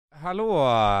Hallå!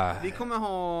 Jag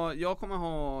kommer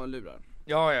ha lurar.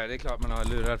 Ja, det är klart man har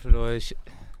lurar för då är...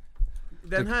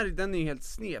 Den är ju helt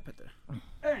sned, Peter.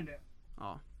 Är den det?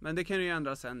 Ja, men det kan du ju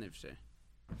ändra sen i och för sig.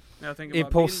 Men jag tänker I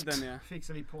bara post. bilden är...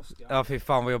 Fixar vi post, ja. Ja, fy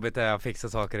fan vad jobbigt det är att fixa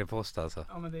saker i post alltså.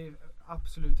 Ja, men det är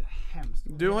absolut hemskt.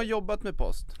 Du har jobbat med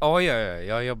post. Ja,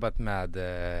 jag har jobbat med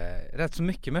rätt så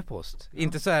mycket med post.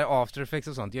 Inte så här After Effects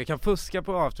och sånt. Jag kan fuska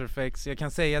på After Effects. Jag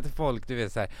kan säga till folk, du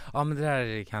vet så här, ja men det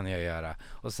där kan jag göra.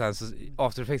 Och sen så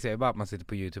After Effects är ju bara att man sitter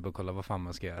på YouTube och kollar vad fan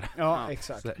man ska göra. Ja,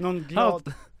 exakt. Så.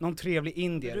 Någon trevlig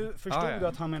indier. Du förstod du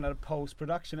att han menade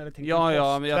post-production eller tänkte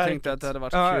Ja, men jag tänkte att det hade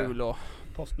varit kul och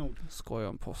Postnord. skoja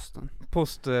om posten.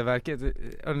 Postverket,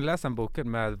 har ni läst den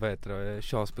boken med, vad heter det,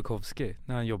 Charles Bukowski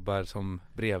när han jobbar som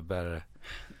brevbärare?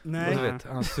 Nej. Och du vet,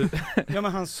 ja,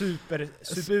 men han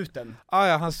superuten.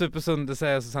 Ja, han supersund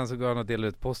sig och sen så går han och delar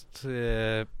ut post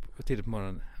tidigt på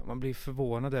morgonen. Man blir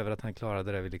förvånad över att han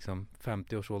klarade det vid liksom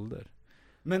 50 års ålder.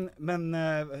 Men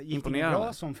gick det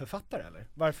bra som författare eller?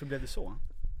 Varför blev det så?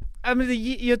 Ja, men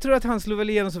jag tror att han slog väl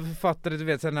igenom som författare, du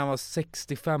vet, sen när han var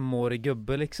 65-årig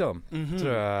gubbe liksom.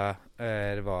 Tror jag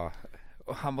det var.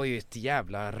 Och han var ju ett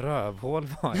jävla rövhål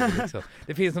var det, liksom.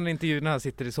 Det finns någon intervju när han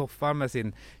sitter i soffan med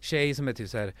sin tjej som är typ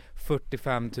så här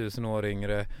 45 000 år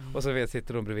yngre. Och så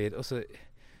sitter de bredvid och så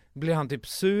blir han typ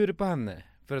sur på henne.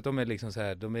 För att de är liksom så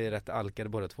här, de är rätt alkade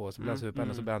båda två. Så blir han sur på henne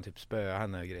och så blir han typ spöa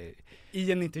henne och grejer.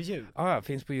 I en intervju? Ja,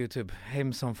 finns på YouTube.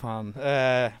 Hem som fan.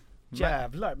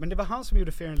 Jävlar, men det var han som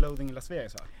gjorde Fear and Loathing i Las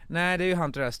Vegas, va? Nej, det är ju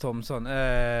Hunter S. Thompson.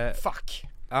 Fuck.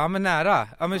 Ja, men nära.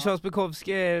 Ja, men Charles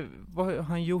Bukowski, vad har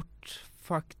han gjort?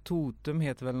 Fuck Totem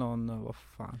heter väl någon, vad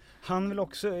fan. Han vill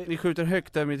också... Vi skjuter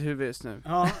högt över mitt huvud just nu.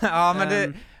 Ja, ja men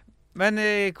det... Men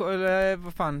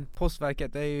vad fan,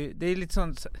 Postverket, det är lite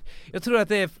sånt. Jag tror att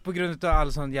det är på grund av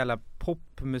all sån jävla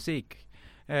popmusik.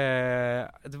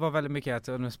 Det var väldigt mycket att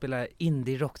om de spelar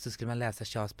indie-rock så skulle man läsa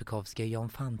Charles Bukowski och Jan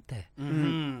Fante.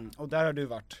 Och där har du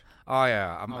varit?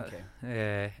 Ja.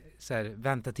 Okay. Så här,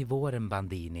 vänta till våren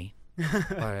Bandini.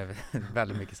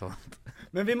 Väldigt mycket sånt.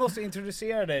 Men vi måste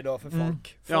introducera dig då för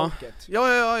folket.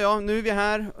 Ja, nu är vi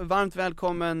här. Varmt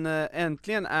välkommen.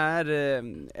 Äntligen är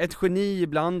ett geni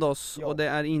bland oss. Och det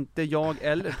är inte jag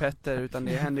eller Petter utan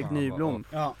det är Henrik Nyblom.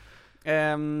 Ja.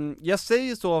 Jag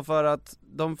säger så för att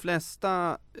de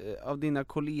flesta av dina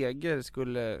kollegor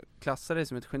skulle klassa dig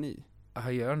som ett geni.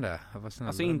 Ja, gör de det?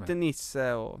 Alltså inte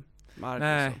Nisse och Marcus.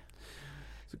 Nej.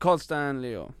 Så Carl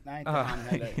Stanley och... Nej, inte han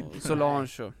heller. Och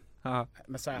Solange och... Ja.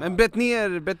 Men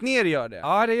Bettner gör det.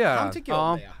 Ja, det gör han. Tycker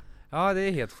om det. Ja, det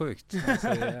är helt sjukt. Alltså,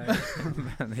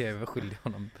 men jag är väl skyldig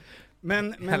honom.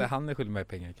 Men eller han är skyldig mig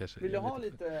pengar kanske. Vill du ha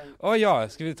lite... Ja,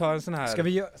 ska vi ta en sån här? Ska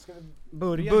vi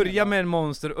börja med en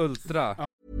Monster Ultra?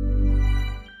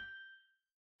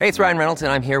 Hey, it's Ryan Reynolds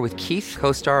and I'm here with Keith,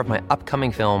 co-star of my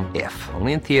upcoming film If,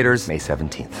 only in theaters May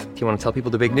 17th. Do you want to tell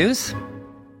people the big news?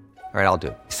 All right, I'll do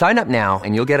it. Sign up now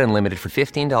and you'll get unlimited for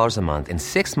 $15 a month and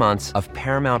 6 months of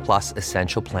Paramount Plus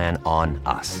Essential Plan on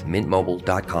us.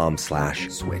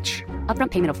 MintMobile.com/switch.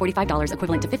 Upfront payment of $45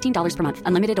 equivalent to $15 per month.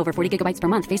 Unlimited over 40 gigabytes per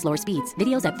month. Face lower speeds.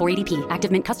 Videos at 480p.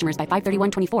 Active Mint customers by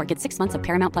 531.24 get 6 months of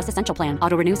Paramount Plus Essential Plan.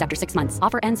 Auto renews after 6 months.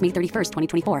 Offer ends May 31st,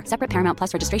 2024. Separate Paramount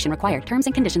Plus registration required. Terms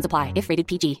and conditions apply if rated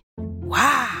PG.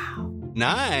 Wow.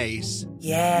 Nice.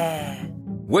 Yeah.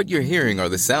 What you're hearing are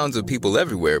the sounds of people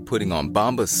everywhere putting on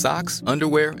Bombas socks,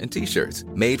 underwear, and T-shirts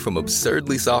made from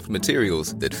absurdly soft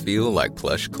materials that feel like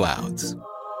plush clouds.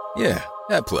 Yeah,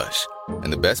 that plush.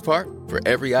 And the best part? For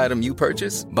every item you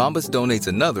purchase, Bombas donates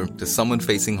another to someone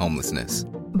facing homelessness.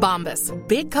 Bombas.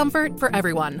 Big comfort for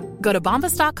everyone. Go to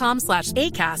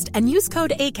bombas.com/ACAST and use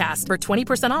code ACAST for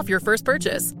 20% off your first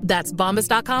purchase. That's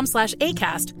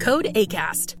bombas.com/ACAST. Code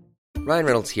ACAST. Ryan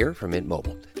Reynolds here from Mint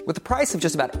Mobile. With the price of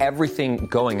just about everything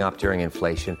going up during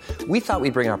inflation, we thought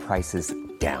we'd bring our prices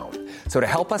down. So to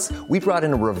help us, we brought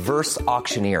in a reverse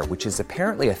auctioneer, which is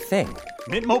apparently a thing.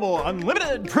 Mint Mobile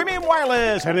Unlimited Premium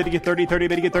Wireless. How to get 30, 30,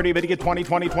 bit to get 30, bit to get 20,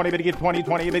 20, 20, bit to get 20,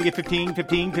 20, bit to get 15,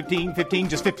 15, 15, 15,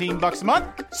 just $15 a month?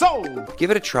 Sold!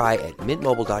 Give it a try at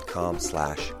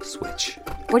mintmobile.com/switch.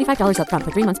 $45 up front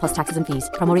for 3 months plus taxes and fees.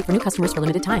 Promo rate for new customers for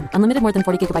limited time. Unlimited more than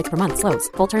 40 gigabytes per month.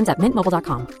 Slows full terms at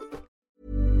mintmobile.com.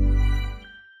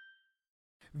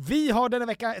 Vi har denna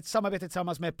vecka ett samarbete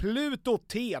tillsammans med Pluto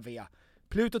TV.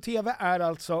 Pluto TV är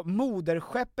alltså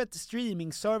moderskeppet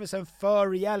streamingservicen för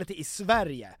reality i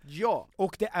Sverige. Ja.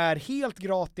 Och det är helt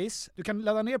gratis. Du kan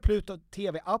ladda ner Pluto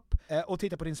TV-app och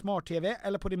titta på din smart-tv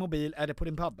eller på din mobil eller på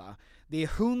din padda. Det är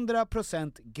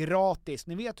 100% gratis.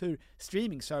 Ni vet hur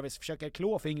streamingservice försöker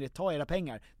klå fingret, ta era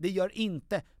pengar. Det gör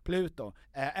inte Pluto.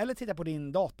 Eller titta på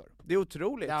din dator. Det är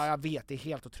otroligt. Ja, jag vet, det är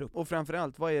helt otroligt. Och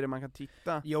framförallt, vad är det man kan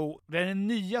titta? Jo, det är den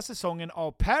nya säsongen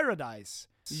av Paradise.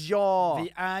 Ja!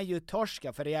 Vi är ju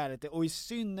torska för reality, och i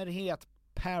synnerhet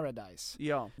Paradise.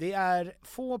 Ja. Det är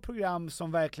få program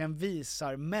som verkligen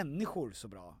visar människor så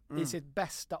bra. I sitt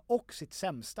bästa och sitt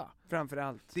sämsta.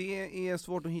 Framförallt. Det är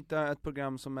svårt att hitta ett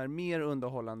program som är mer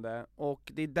underhållande,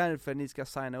 och det är därför ni ska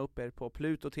signa upp er på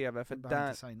Pluto TV, för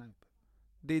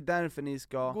det är därför ni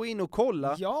ska gå in och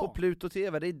kolla på Pluto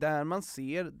TV. Det är där man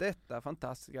ser detta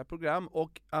fantastiska program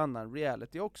och annan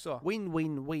reality också. Win,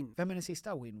 win, win. Vem är den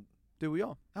sista win? Du och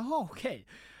jag. Jaha, okej.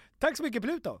 Tack så mycket,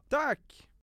 Pluto. Tack!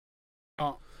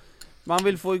 Ja. Man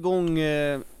vill få igång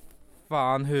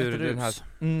fan hur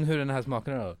den här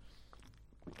smaken är då.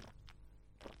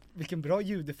 Vilken bra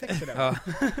ljudeffekt det där. Ja,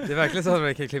 det är verkligen så att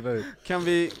man kan klippa ut.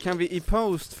 Kan vi i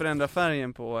post förändra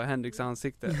färgen på Henriks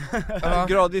ansikte?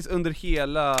 Gradvis under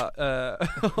hela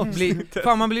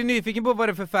fan, man blir nyfiken på vad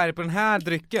det är för färg på den här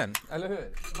drycken. Eller hur?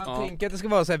 Man tänker att det ska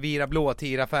vara så här vira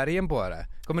blåtira färgen på det.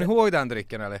 Kommer ni ihåg den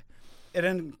drycken eller? Är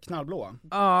den knallblå?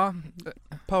 Ja.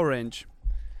 Power Range.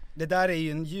 Det där är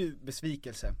ju en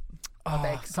besvikelse.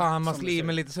 Fan, man skulle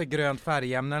med lite så grönt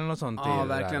färgämne eller något sånt. Ja,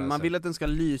 verkligen. Man vill att den ska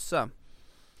lysa.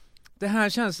 Det här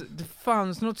känns, det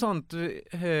fanns något sånt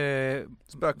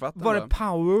spökvatten. var det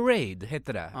Powerade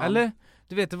hette det? Ja. Eller?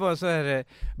 Du vet, det var så här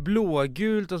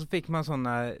blågult och så fick man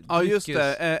såna ja, just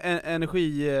det,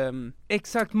 energi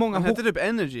exakt, många hette typ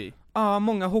Energy. Ja,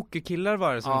 många hockeykillar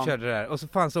var det som körde det där. Och så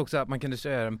fanns det också att man kunde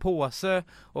köra en påse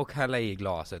och hälla i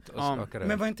glaset och skaka det.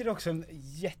 Men var inte det också en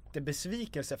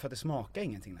jättebesvikelse för att det smakade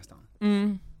ingenting nästan?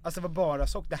 Alltså det var bara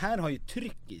socker. Det här har ju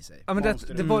tryck i sig. Ja, men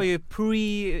det var ju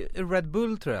pre-Red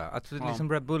Bull tror jag. Att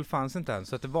liksom Red Bull fanns inte än.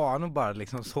 Så att det var nog bara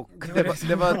liksom socker.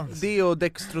 Det var det och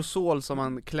Dextrosol som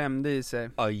man klämde i sig.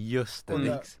 Ja, just det. Och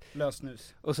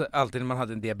lösnus. Och så alltid när man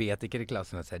hade en diabetiker i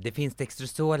klassen att säga, det finns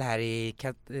Dextrosol här i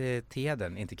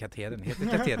katedern. Inte katedern, heter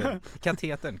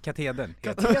katedern.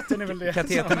 Kateten är väl det.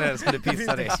 Kateten är det, ska du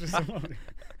pissa dig.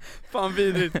 Fan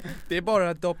vidrigt. Det är bara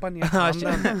att doppa ner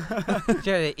handen.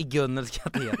 Kör det i Gunnels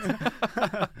katet.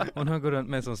 Hon har gått runt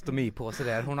med en sån stomipåse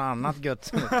där. Hon har annat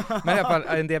gött. Men i alla fall,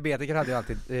 en diabetiker hade ju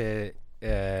alltid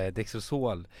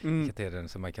Dextrosol i katedern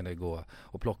som man kunde gå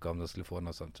och plocka om de skulle få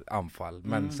något sånt anfall.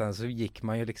 Men sen så gick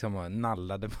man ju liksom och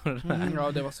nallade på det där.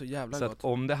 Ja, det var så jävla så gott. Att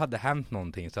om det hade hänt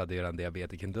någonting så hade ju den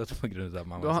diabetikern dött på grund av att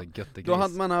man var så göttegris. Då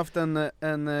hade man haft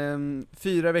en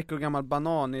 4 veckor gammal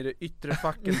banan i det yttre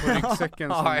facket på ryggsäcken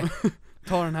som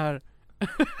tar den här.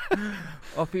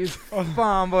 Fy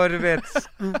fan vad du vet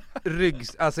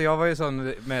alltså jag var ju sån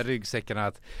med ryggsäckarna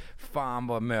att fan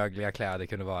vad mögliga kläder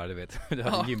kunde vara, du vet. Du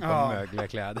hade gympat mögliga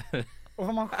kläder. Och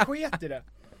vad man sket i det.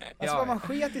 Alltså vad man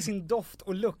sket i sin doft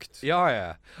och lukt.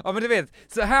 Ja men du vet,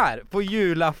 så här på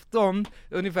julafton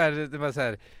ungefär, det var så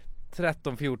här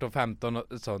 13, 14, 15 och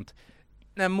sånt.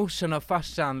 När morsan och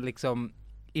farsan liksom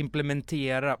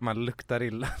implementera att man luktar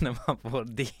illa när man får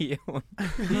deon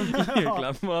i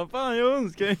julklapp. Vad fan, jag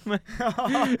önskar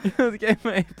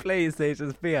mig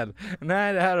PlayStation-spel.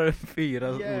 Nej, det här har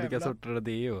 4 olika sorter av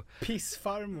deo.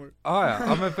 Pissfarmor.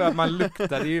 Ja, men för att man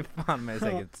luktade ju fan med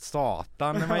säkert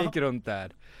satan när man gick runt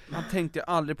där. Man tänkte ju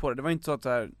aldrig på det. Det var inte så att så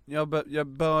här, jag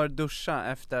bör duscha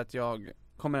efter att jag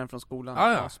kommer hem från skolan och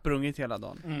har sprungit hela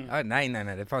dagen. Nej,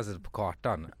 det fanns inte på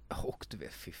kartan. Och du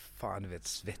vet, fy fan, du vet,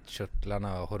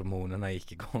 svettkörtlarna och hormonerna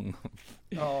gick igång.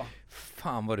 Ja.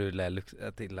 Fan vad du lär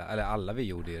lukta till. Eller alla vi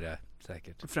gjorde ju det,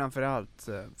 säkert.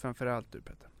 Framförallt du,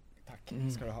 Petter. Tack,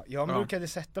 ska du ha. Jag brukade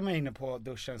sätta mig inne på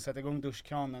duschen, sätta igång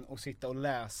duschkranen och sitta och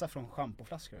läsa från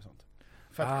schampoflaskor och sånt.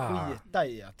 För att skita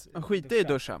i att skita i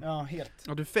duschen? Ja, helt.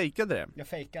 Och du fejkade det? Jag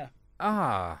fejkade.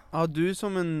 Ja, du är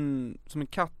som en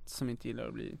katt som inte gillar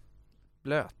att bli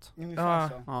blöt. Ja.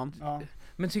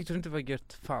 Men tyckte du inte det var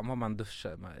gött fan vad man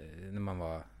duschade när man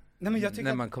var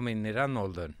när man kom in i den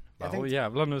åldern? Åh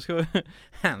jävlar, nu ska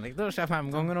Henrik duscha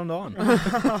 5 gånger om dagen.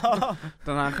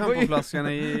 Den här schampoflaskan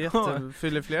är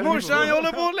jättefyller flera. Morsan, jag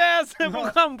håller på och läser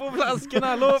på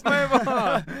schampoflaskorna, låt mig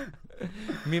vara.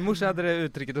 Min morsa hade det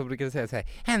uttrycket och brukade säga så här: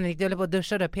 Henrik, du håller på att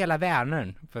duscha upp hela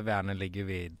Värnern. För Värnern ligger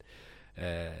vid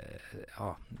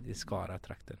i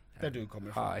Skara-trakten. Där du kommer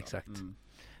ifrån. Ja, exakt.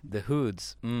 The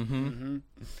Hoods.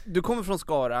 Du kommer från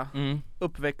Skara,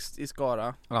 uppväxt i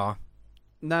Skara. Ja.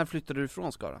 När flyttade du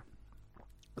från Skara?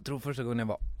 Jag tror första gången jag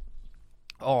var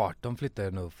 18 flyttade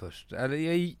jag nog först. Eller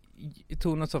jag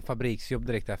tog något sånt fabriksjobb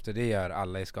direkt efter. Det gör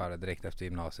alla i Skara direkt efter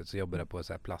gymnasiet. Så jobbade jag på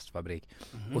så här plastfabrik.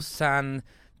 Och sen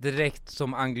direkt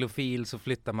som anglofil så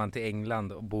flyttar man till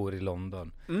England och bor i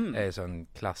London. Det är så en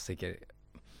klassiker.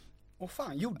 Fan,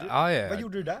 vad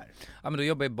gjorde du där? Ja, men då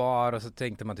jobbade jag i bar och så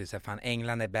tänkte man typ såhär, fan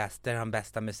England är bäst, där har de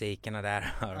bästa musiken och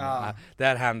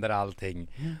där händer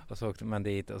allting. Och så åkte man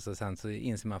dit och sen så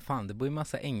inser man, fan det bor ju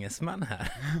massa engelsmän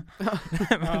här.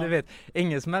 Men du vet,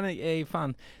 engelsmän är ju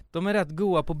fan, de är rätt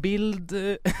goa på bild.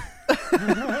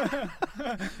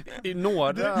 I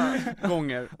några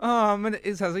gånger. Ja, men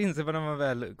sen så inser man när man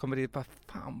väl kommer dit, bara,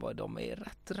 fan vad de är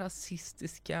rätt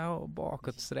rasistiska och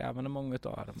bakåtsträvande, många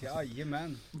utav dem.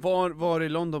 Jajamän. Var i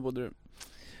London bodde du?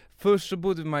 Först så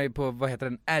bodde man ju på, vad heter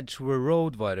den, Edgware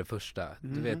Road var det första.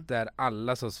 Du vet, där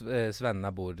alla så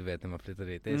svennar bor, du vet när man flyttar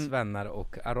dit. Det är svennar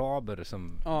och araber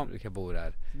som brukar bo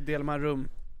där. Delar man rum?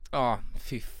 Ja,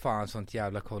 fy fan, sånt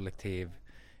jävla kollektiv.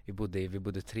 Vi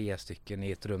bodde 3 stycken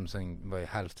i ett rum som var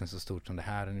hälften så stort som det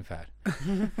här ungefär.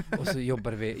 Och så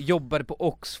jobbade på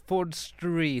Oxford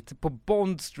Street, på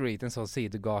Bond Street, en sån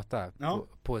sidogata,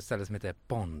 på ett ställe som heter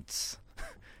Bonds.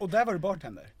 Och där var du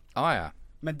bartender? Ja.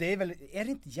 Men det är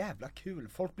det inte jävla kul?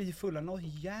 Folk blir ju fulla något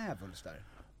jävulst där.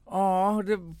 Ja,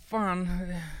 det fan.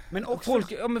 Men också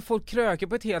folk kröker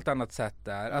på ett helt annat sätt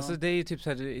där. Ja. Alltså det är ju typ så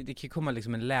här, det kan komma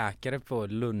liksom en läkare på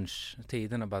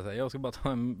lunchtiden och bara säga, jag ska bara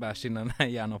ta en bärs innan den här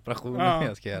hjärnoperationen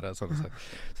jag ska göra sånt sak.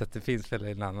 Så att det finns väl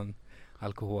en annan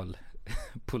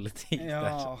alkoholpolitik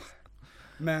där.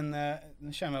 Men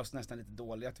nu känner vi oss nästan lite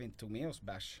dåliga att vi inte tog med oss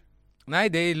bärs. Nej,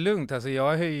 det är lugnt. Alltså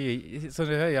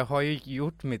jag har ju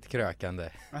gjort mitt krökande.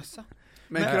 Asså?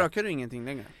 Men krökar du ingenting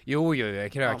längre? Jo,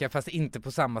 jag krökar, fast inte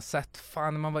på samma sätt.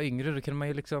 Fan, när man var yngre då kunde man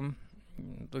ju liksom,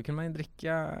 då kunde man ju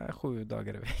dricka 7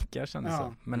 dagar i veckan, kändes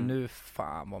så. Men nu,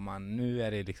 fan nu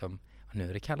är det liksom, nu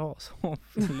är det kalas.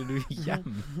 Fyller du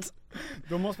jämt.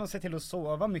 Då måste man se till att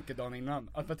sova mycket dagen innan.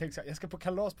 Att man tänker så här, jag ska på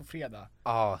kalas på fredag.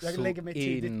 Jag så lägger mig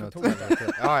tidigt på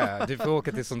torsdag. Ja, du får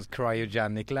åka till sånt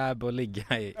cryogenic lab och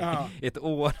ligga i ett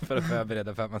år för att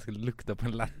förbereda för att man skulle lukta på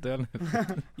en lättöl.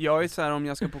 Jag är så här, om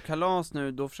jag ska på kalas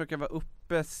nu, då försöker jag vara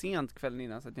uppe sent kvällen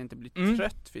innan så att jag inte blir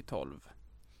trött vid 12.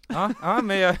 Ja,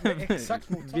 men jag exakt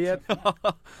motsatsen.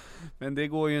 Men det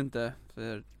går ju inte,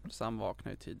 för Sam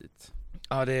vaknar ju tidigt.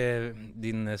 Ja, det är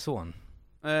din son.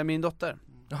 Min dotter.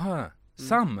 Jaha,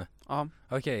 Sam? Ja.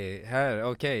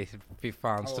 Okej, fy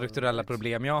fan, strukturella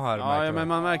problem jag har. Ja, men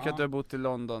man märker att du har bott i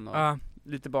London och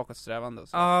lite bakåtsträvande och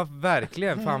så. Ja,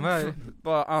 verkligen, fan vad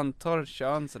bara antar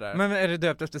kön sådär. Men är det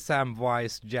döpt efter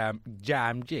Samwise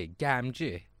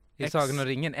Gamgee? I Sagan om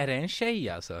ringen, är det en tjej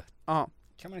alltså? Ja.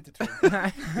 Kan man inte tro.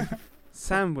 Nej.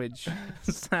 Sandwich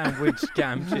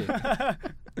Gamgee.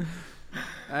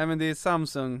 Nej, men det är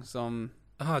Samsung som...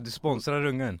 Jaha, du sponsrar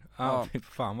ungen. Ja,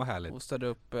 fan vad härligt. Och startade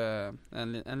upp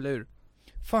en lur.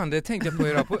 Fan, det tänkte jag på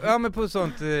idag. Ja, men på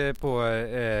sånt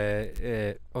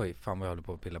oj, fan vad jag håller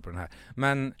på att pilla på den här.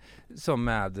 Men som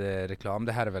med reklam,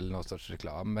 det här är väl någon sorts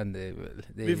reklam, men det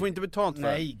vi får inte betalt för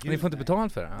det. Ni får inte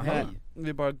betalt för det? Nej, vi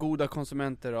är bara goda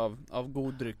konsumenter av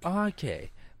god dryck.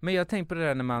 Okej. Men jag tänkte på det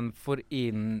där när man får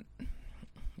in,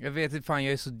 jag vet inte, fan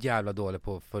jag är så jävla dålig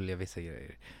på att följa vissa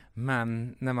grejer.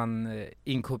 Men när man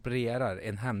inkorporerar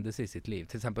en händelse i sitt liv,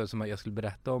 till exempel som jag skulle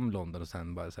berätta om London och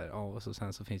sen bara så här, och så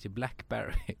sen så finns ju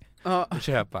Blackberry att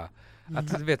köpa.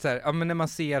 Att du vet så här, men när man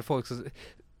ser folk så,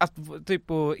 att typ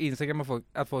på Instagram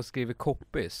att folk skriver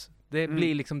copies. Det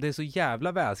blir liksom, det är så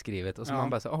jävla välskrivet och så man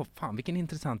bara så, fan vilken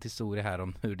intressant historia här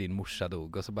om hur din morsa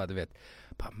dog, och så bara du vet,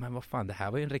 men vad fan, det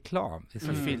här var ju en reklam. Det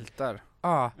är så filtar.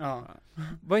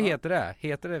 Vad heter det?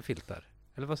 Heter det filtar?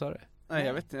 Eller vad sa du? Nej,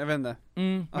 jag vet inte.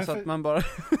 Alltså att man bara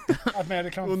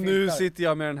och nu sitter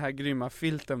jag med den här grymma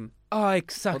filten.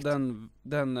 Exakt. Och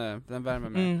den värmer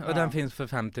mig. Och den finns för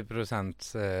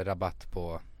 50% rabatt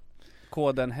på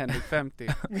koden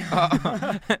Henrik50.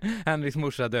 Henriks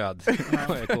morsa död.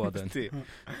 Är koden.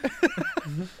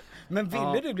 Men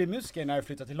ville du bli musiker när du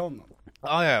flyttade till London?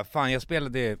 Ja, fan jag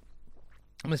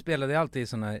spelade alltid i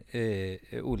såna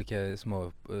olika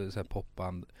små så här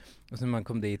popband. Och sen när man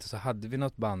kom dit och så hade vi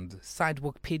något band,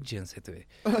 Sidewalk Pigeons heter vi.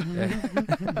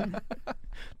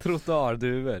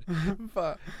 Trottoarduvor.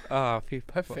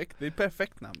 Perfekt, det är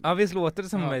perfekt namn. Ja, visst låter det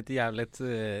som ett jävligt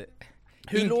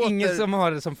ingen som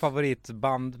har det som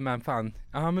favoritband, men fan,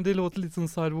 men det låter lite som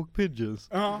Sidewalk Pigeons.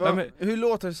 Hur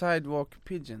låter Sidewalk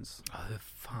Pigeons? Hur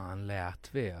fan lät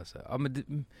vi alltså?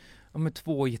 Med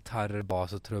 2 gitarrer,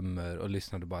 bas och trummor, och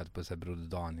lyssnade bara på så här Broder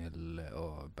Daniel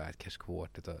och Bad Cash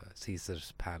Quartet och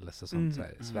Caesars Palace och sånt så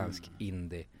här, svensk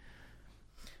indie.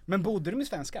 Men bodde du med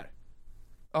svenskar?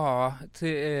 Ja,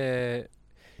 det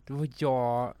var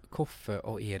jag, Koffe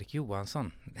och Erik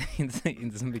Johansson.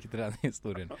 inte så mycket till den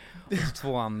historien. Och så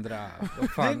 2 andra.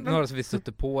 Några som vi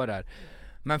stötte på där.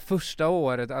 Men första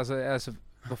året, alltså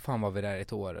vad fan var vi där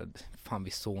ett år? Fan,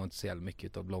 vi såg inte så jävla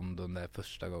mycket av London där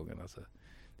första gången alltså.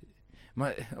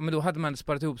 men då hade man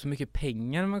sparat ihop så mycket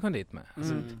pengar när man kom dit med.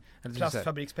 Alltså,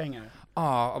 plastfabrikspengar.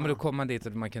 Ja, men då kom man dit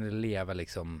och man kunde leva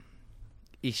liksom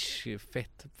ish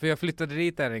fett. För jag flyttade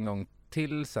dit där en gång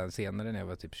till sen senare när jag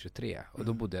var typ 23 och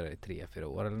då bodde jag där i 3-4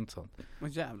 år eller något sånt. Åh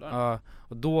jävlar. Ja,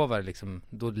 och då var det liksom,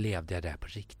 då levde jag där på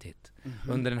riktigt.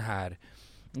 Under den här,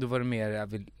 då var det mer,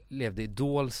 jag levde i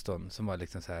Dalston som var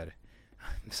liksom så här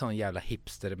sån jävla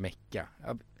hipster-mecka.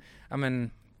 Ja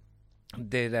men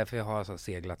det är därför jag har så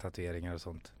segla-tatueringar och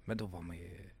sånt. Men då var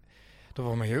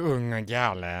man ju ung och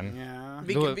galen. Ja.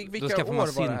 Vilka år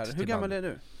var det här? Hur gammal är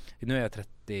du? Nu är jag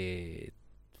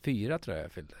 34 tror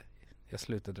jag fyllde. Jag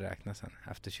slutade räkna sen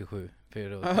efter 27.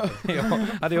 Jag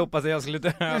hade hoppats att jag skulle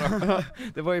dö.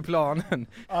 Det var ju planen.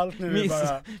 Allt nu är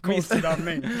bara konstig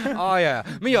andning. Ja.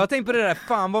 Men jag har tänkt på det där,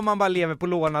 fan vad man bara lever på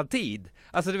lånad tid.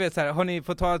 Alltså du vet så här, har ni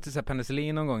fått ta till så här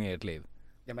penicillin någon gång i ert liv?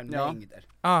 Ja men mängder.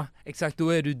 Ja, exakt, då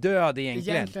är du död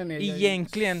egentligen.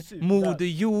 Egentligen Moder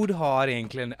Jord har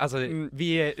egentligen, alltså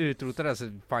vi är utrotade,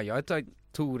 alltså fan jag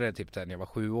tog det typ när jag var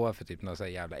 7 år för typ någon så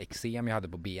här jävla eksem jag hade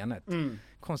på benet.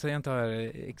 Konstigt att jag inte har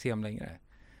eksem längre.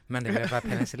 Men det var bara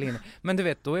penicillin. Men du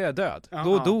vet, då är jag död.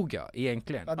 Då dog jag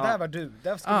egentligen. Ja, där var du.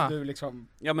 Där skulle du liksom...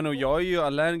 Ja men och jag är ju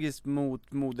allergisk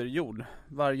mot Moder Jord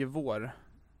varje vår.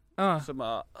 Så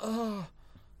bara,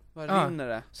 vad rinner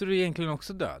det? Så du är egentligen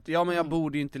också död? Ja men jag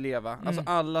borde ju inte leva. Alltså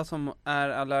alla som är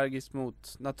allergisk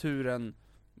mot naturen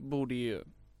borde ju...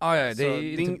 det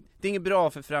är inget bra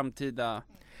för framtida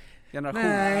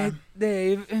generationer. Nej, det är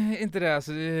ju inte det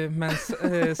alltså, men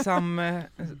Sam,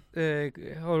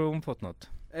 har hon fått något?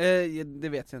 Det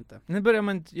vet jag inte. Nu börjar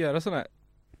man inte göra sådana.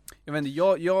 Jag vet inte,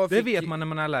 jag det vet man när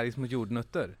man är allergisk mot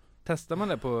jordnötter. Testar man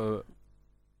det på...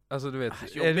 Alltså du vet,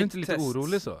 är du inte lite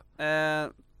orolig så?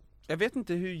 Jag vet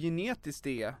inte hur genetiskt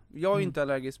det är. Jag är inte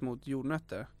allergisk mot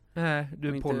jordnötter. Nej,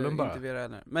 du är pollen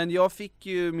bara. Men jag fick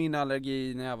ju min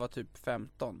allergi när jag var typ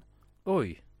 15.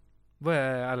 Oj, vad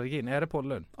är allergin? Är det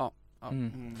pollen? Ja.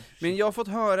 Men jag har fått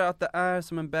höra att det är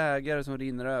som en bägare som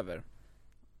rinner över.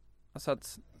 Alltså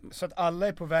så att alla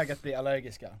är på väg att bli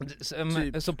allergiska.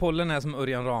 Så pollen är som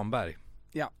Örjan Ramberg.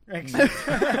 Ja, exakt.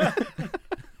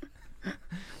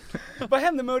 Vad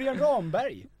hände med Örjan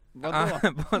Ramberg? Vadå?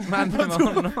 Vad hände med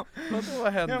honom?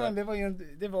 Vad hände? Ja, men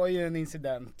det var ju en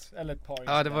incident, eller ett par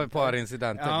incidenter. Ja, det var ett par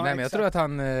incidenter. Nej, men jag tror att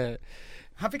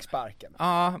han fick sparken.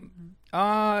 Ja,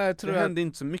 jag tror det hände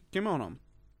inte så mycket med honom.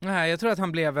 Nej, jag tror att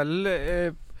han blev väl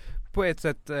på ett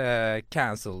sätt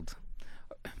cancelled.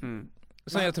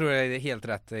 Så jag tror det är helt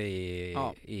rätt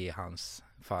i hans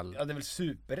fall. Ja, det är väl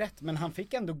superrätt, men han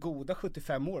fick ändå goda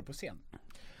 75 år på scen.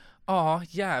 Ja,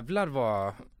 jävlar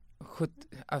var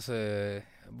alltså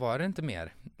var det inte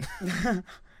mer?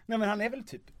 Nej, men han är väl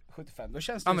typ 75. Då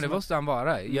känns det men det måste han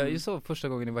vara. Jag såg första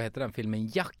gången i, vad heter den filmen,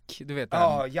 Jack, du vet den.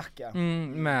 Ja, Jack, ja.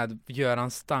 Med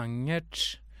Göran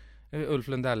Stangerts Ulf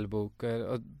Lundell-bok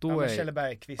och då är Kjell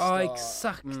Bergqvist. Ja,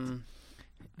 exakt.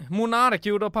 Monark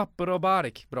gjorde av papper och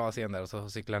bark. Bra scen där, och så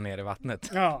cyklar ner i vattnet.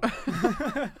 Ja.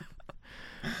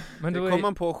 Men det kom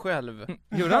man på själv.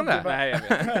 Gjorde han det? Nej, jag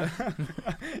vet.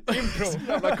 Impro.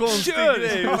 Jävla konstig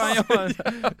grej.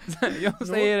 Jag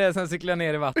säger det, sen cyklar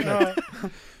ner i vattnet.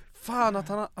 Fan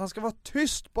att han ska vara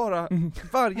tyst bara.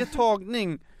 Varje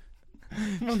tagning.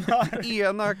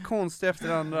 Ena konstig efter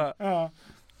det andra.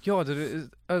 Ja,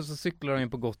 alltså cyklar han in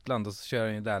på Gotland och så kör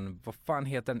han ju den, vad fan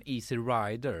heter den, Easy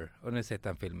Rider, och ni sett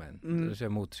den filmen, de kör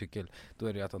motorcykel, då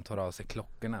är det ju att de tar av sig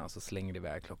klockorna och så slänger de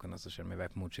iväg klockorna och så kör de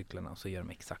iväg på motorcyklarna och så gör de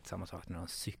exakt samma sak när de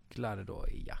cyklar då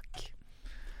i Jack.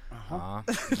 Ja,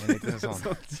 det är lite sånt.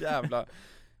 Sånt jävla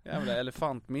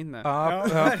elefantminne.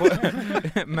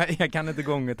 Men jag kan inte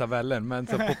gångertabellen, men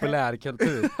så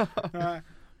populärkultur.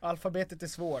 Alfabetet är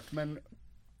svårt, men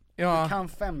ja. Du kan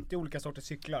 50 olika sorters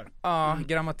cyklar. Ja,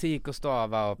 grammatik och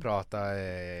stava och prata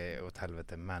åt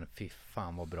helvete. Men fy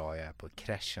fan vad bra jag är på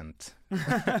crescent.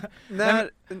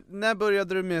 När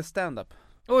började du med stand-up?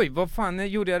 Oj, vad fan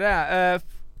gjorde jag det?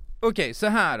 Okej, så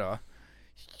här då.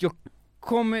 Jag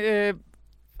kom...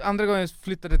 andra gången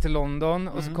flyttade till London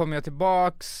och så kom jag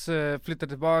flyttade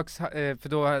tillbaks, för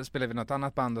då spelade vi något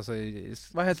annat band och så...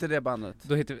 Vad hette det bandet?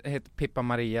 Då hette Pippa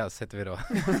Marias, hette vi då.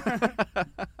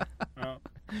 Ja.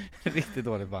 Riktigt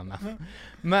dåligt band.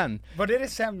 Men... Var det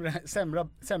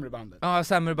sämre bandet? Ja,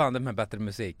 sämre bandet med bättre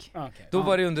musik. Okay. Då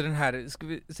var det under den här, ska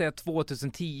vi säga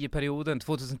 2010-perioden,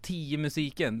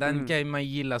 2010-musiken. Den kan man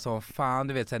gilla som fan,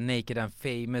 du vet såhär Naked and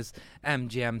Famous,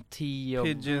 MGMT och...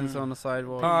 Pigeons on the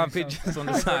Sidewalk. Ja, Pigeons on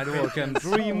the Sidewalk and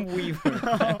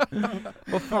Dreamweaver.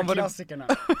 Och fan var klassikerna.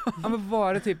 Ja, men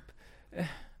var det typ...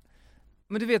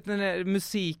 Men du vet när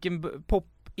musiken,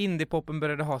 indie-poppen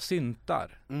började ha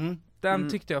syntar. Den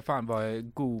tyckte jag fan var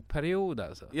en god period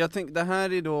alltså. Jag tänkte, det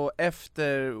här är då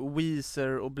efter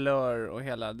Weezer och Blur och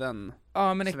hela den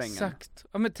Ja men svängen. exakt.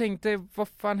 Ja men tänk dig, vad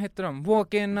fan heter de?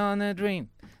 Walking on a dream.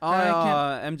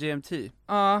 MGMT.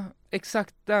 Ja,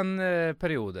 exakt den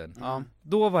perioden.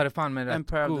 Då var det fan med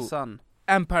Empire of the Sun.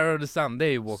 Empire of the Sun, det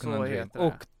är ju Walking on a Dream.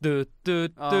 Och det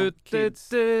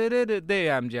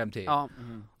är MGMT. Ja.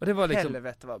 Och det var liksom,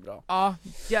 helvete var bra. Ja,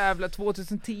 jävla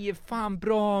 2010, fan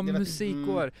bra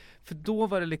musikår. För då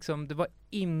var det liksom, det var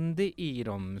indie i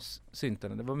de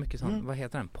syntarna. Det var mycket sånt, vad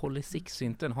heter den?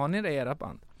 Polysix-synten. Har ni det i era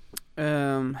band?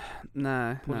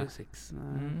 Nej. Polysix.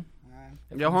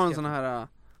 Jag har en sån här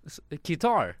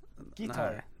Gitarr.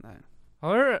 Nej.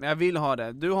 Har du? Men jag vill ha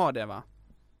det. Du har det va?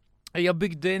 Jag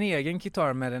byggde en egen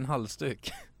gitarr med en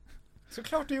halsduk.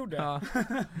 Såklart du gjorde. Ja.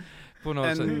 På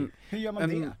något sätt. Hur gör man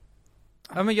det?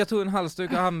 Ja men jag tog en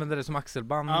halsduk och använde det som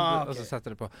axelband och så satte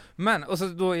det på. Men, och så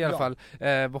då i alla fall,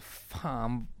 vad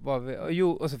fan var vi?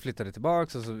 Jo, och så flyttade jag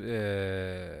tillbaks och så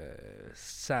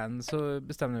sen så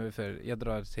bestämde jag mig för, jag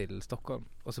drar till Stockholm.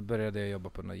 Och så började jag jobba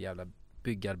på något jävla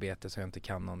byggarbete så jag inte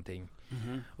kan någonting.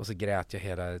 Och så grät jag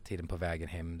hela tiden på vägen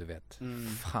hem, du vet.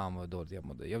 Fan vad dåligt jag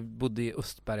mådde. Jag bodde i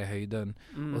Östbergahöjden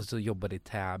och så jobbade i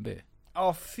Täby.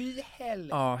 Ja, fy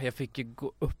helvete. Ja, jag fick ju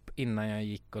gå upp innan jag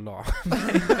gick och la.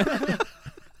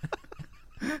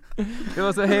 Det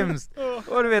var så hemskt.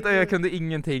 Och du vet, jag kunde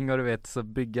ingenting och du vet, så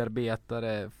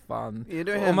byggarbetare, fan. Är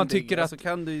du händig? Om man tycker att... Alltså,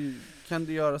 kan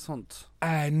du göra sånt?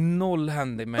 Noll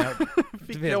händig, men jag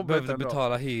du vet, behövde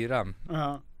betala hyran.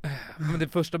 Men det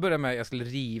första började med att jag skulle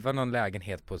riva någon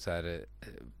lägenhet på så här,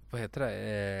 vad heter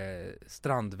det?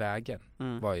 Strandvägen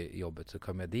var i jobbet. Så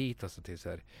kom jag dit och så till så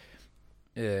här,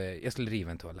 jag skulle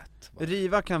riva en toalett.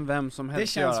 Riva kan vem som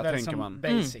helst göra, tänker man. Det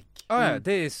känns väl som basic. Ja,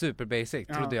 det är super basic,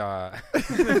 trodde jag.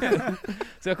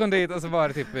 Så jag kom dit och så var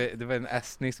det typ, det var en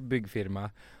estnisk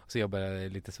byggfirma. Och så jobbade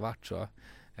jag lite svart så.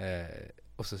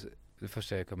 Och så det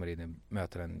första jag kommer in och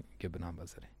möter en gubben, han bara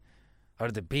säger: har du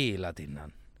inte bilat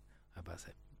innan? Jag bara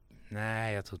säger: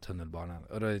 nej, jag tog tunnelbanan.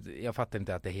 Och då, jag fattar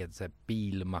inte att det heter så här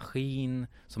bilmaskin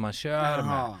som man kör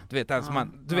med. Du vet, den som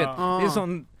man, du vet, det är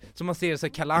sån som man ser så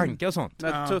här Kalle Anka och sånt.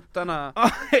 Med tuttarna.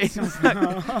 Ja, exakt.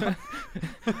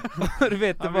 Du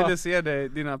vet, det han ville se dig,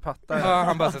 dina pattar. Ja,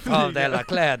 han bara så ta av dig alla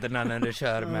kläderna när du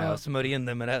kör med och smörj in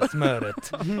det med det här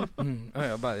smöret. Och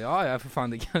jag bara, ja, för fan,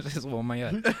 det kanske är så man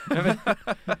gör.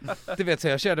 Du vet, så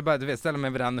jag körde bara, du vet, ställde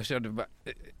mig vid den och körde bara,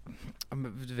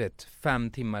 du vet,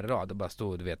 5 timmar i rad och bara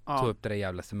stod, du vet, tog upp det där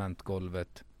jävla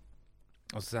cementgolvet.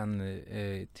 Och sen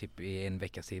typ i en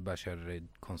vecka tid bara körde det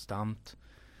konstant.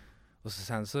 Och så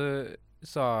sen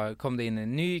så kom det in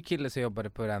en ny kille som jobbade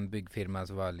på den byggfirman,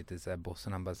 som var lite så här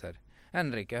bossen. Han bara så här: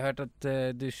 Henrik, jag har hört att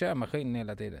du kör maskin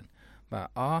hela tiden. Bara,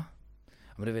 ja,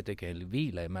 men du vet, jag kan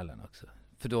vila emellan också.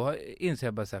 För då inser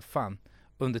jag bara så här, fan,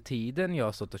 under tiden jag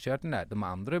har stått och kört den där, de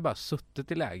andra har bara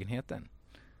suttit i lägenheten.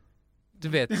 Du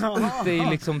vet, det är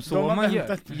liksom så man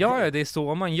gör. Ja, det är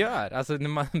så man gör. Alltså när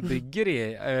man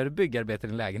byggarbete i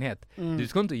en lägenhet, du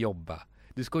ska inte jobba.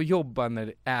 Du ska jobba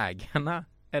när ägarna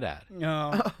är där.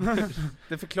 Ja.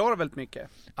 Det förklarar väldigt mycket.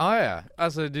 Ja.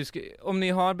 Alltså om ni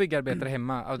har byggarbetare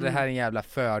hemma, alltså det här är en jävla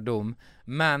fördom,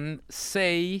 men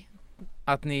säg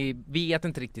att ni vet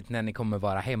inte riktigt när ni kommer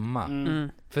vara hemma.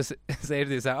 För säger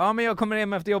du så här: men jag kommer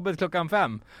hem efter jobbet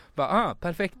 5:00. Bara,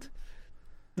 perfekt.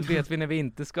 Då vet vi när vi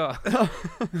inte ska.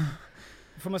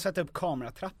 Får man sätta upp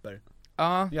kameratrappor?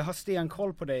 Ja. Jag har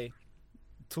stenkoll på dig,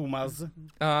 Thomas.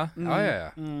 Ja.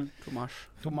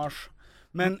 Thomas.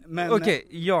 Men okej,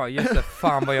 just det,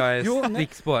 fan vad jag är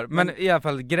stickspår. Men i alla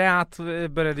fall, grät,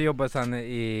 började jobba sen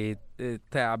i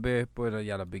Täby på en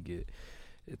jävla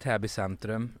Täby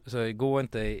centrum. Så gå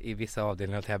inte i vissa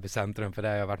avdelningar av Täby centrum, för där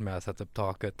har jag varit med och satt upp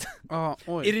taket.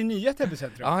 Är det nya Täby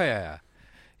centrum?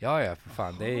 Ja, för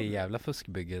fan, det är jävla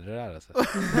fuskbygge det där alltså.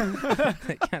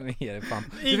 Det kan ni ge det fan.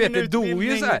 Du vet, det dog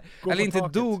ju så här. Eller inte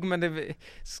taket. Dog, men det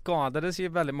skadades ju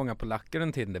väldigt många polacker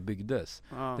den tiden det byggdes.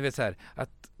 Du vet så här,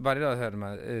 att varje dag hörde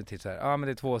man typ så här: men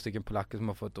det är 2 stycken polacker som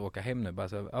har fått åka hem nu. Bara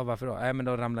så, varför då? Men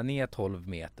de ramlar ner 12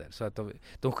 meter. Så att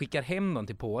de skickar hem dem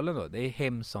till Polen då. Det är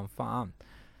hem som fan.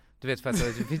 Du vet, för att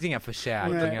det finns inga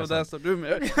försäkringar. Och där står du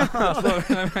med.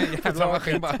 Jävla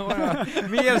maskin bara,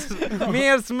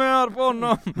 mer smör på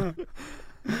honom.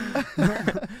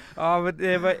 Ja, men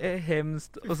det var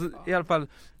hemskt. Och så, i alla fall,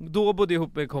 då bodde jag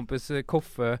ihop med en kompis,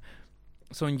 Koffe,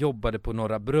 som jobbade på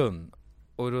Norra Brunn.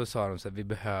 Och då sa de så här: vi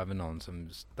behöver någon som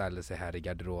ställer sig här i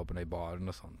garderoben och i baren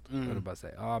och sånt. Och då bara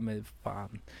säger, men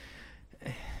fan,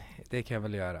 det kan jag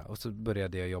väl göra. Och så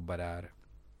började jag jobba där.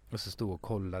 Och så stod och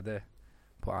kollade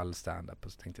på all stand-up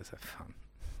och så tänkte jag så här, fan,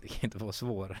 det kan inte vara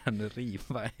svårare än att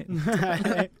riva.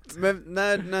 Men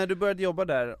när du började jobba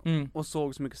där och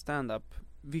såg så mycket stand-up,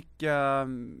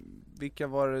 vilka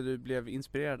var det du blev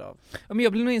inspirerad av? Ja, men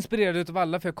jag blev nog inspirerad utav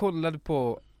alla, för jag kollade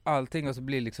på allting och så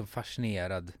blev liksom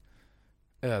fascinerad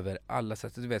över alla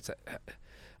sätt. Du vet, så här,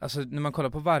 alltså när man kollar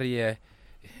på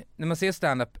när man ser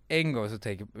stand-up en gång så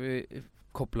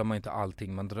kopplar man inte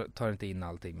allting, man tar inte in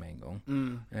allting med en gång.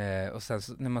 Och sen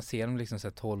så, när man ser dem liksom så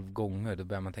här 12 gånger, då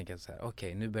börjar man tänka så här: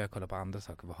 okej, nu börjar jag kolla på andra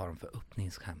saker. Vad har de för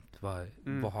öppningsskämt?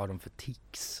 Vad har de för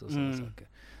tics och sådana saker?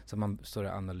 Så man står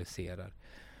och analyserar.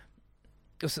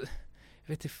 Och så, jag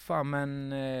vet inte fan,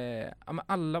 men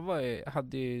alla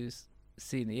hade ju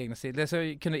sin egna stil. Det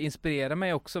som kunde inspirera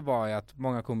mig också var att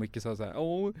många komiker sa så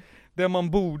här: det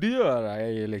man borde göra är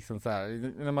ju liksom så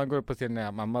här, när man går upp på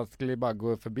scenen, man skulle bara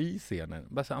gå förbi scenen.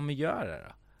 Bara så, men gör det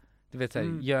då. Du vet så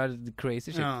här, gör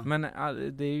crazy shit. Ja. Men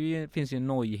finns ju en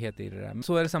nojighet i det där.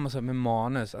 Så är det samma sak med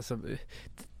manus. Alltså,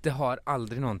 det har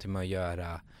aldrig någonting med att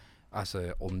göra,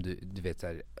 alltså om du vet så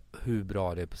här, hur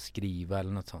bra det är på att skriva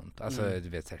eller något sånt. Alltså du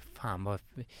vet så här, fan vad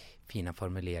fina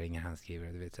formuleringar han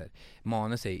skriver. Du vet så här,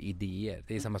 manus är ju idéer.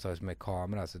 Det är samma sak som med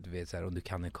kamera. Alltså du vet så här, om du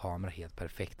kan en kamera helt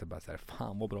perfekt och bara så här,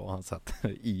 fan vad bra han satt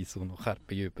ISOn och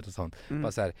skärper djupet och sånt.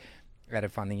 Bara så här, är det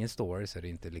fan ingen story så är det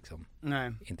inte liksom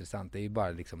intressant. Det är ju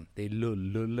bara liksom, det är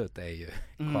lullet är ju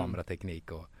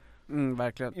kamerateknik och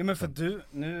verkligen. Ja, men för du,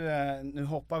 nu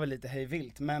hoppar vi lite hej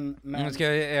vilt, men nu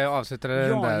ska jag avsluta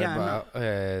den där gärna.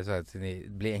 Bara, så att ni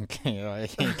blir en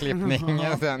klippning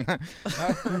sen.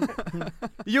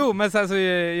 Jo, men sen så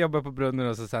jobbade jag på Brunnen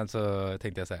och sen så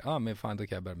tänkte jag säga, men fan då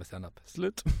kan jag börja med stand-up.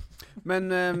 Slut. Men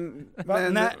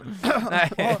nej.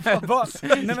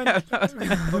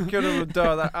 Då kan du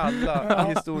döda alla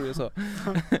historier så.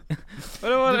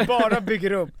 Du bara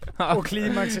bygger upp och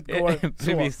klimaxet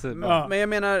går så. Men jag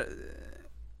menar,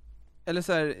 eller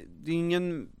så här, det är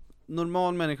ingen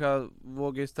normal människa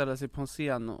vågar ställa sig på en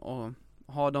scen och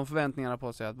ha de förväntningarna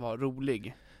på sig att vara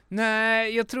rolig.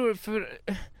 Nej, jag tror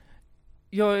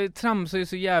jag tramsar ju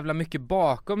så jävla mycket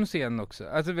bakom scenen också.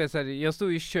 Alltså vet så här, jag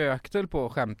stod i köket på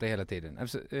och skämtade hela tiden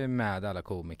med alla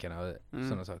komikerna och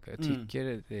sådana saker. Jag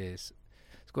tycker det är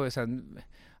skoj. Sen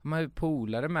man har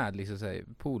polare med liksom så här,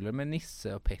 polare med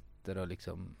Nisse och Petter och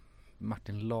liksom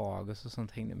Martin Lag och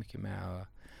sånt hängde mycket med.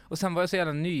 Och sen var jag så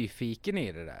jävla nyfiken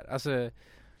i det där.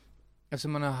 Alltså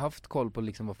man har haft koll på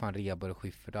liksom vad fan Rheborg och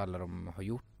Schyffert alla de har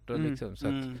gjort och liksom så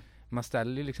att man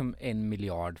ställer ju liksom 1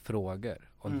 miljard frågor.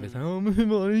 Och du vet såhär, men hur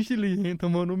var det i Chile?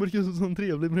 De verkar så sån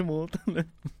trevlig primat eller?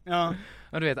 Ja.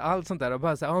 Och du vet, allt sånt där. Och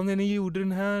bara såhär, när ni gjorde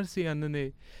den här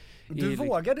scenen du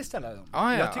vågade ställa dem?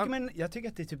 Ja. Jag tycker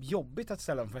att det är typ jobbigt att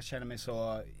ställa dem för jag känner mig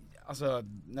så, alltså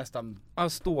nästan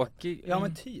ståkig. Ja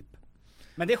men typ.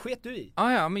 Men det sket du i.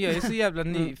 Ja, men jag är så jävla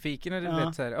nyfiken när du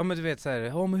vet så här. Ja men du vet så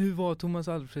här, men hur var Thomas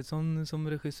Alfredsson som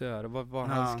regissör? Vad var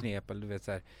hans knep? Eller du vet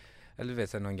så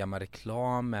här, någon gammal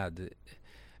reklam med,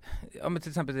 ja men till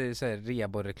exempel det är så här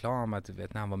Rheborg-reklam, att du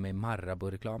vet när han var med i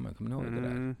Marabou-reklamen, kommer ni ihåg det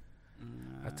där?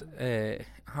 Att,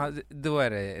 då är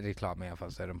det reklam i alla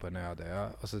fall, så är de på en öde ö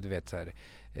och så du vet så här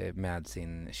med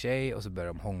sin tjej och så börjar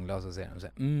de hångla och så säger de så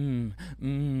här,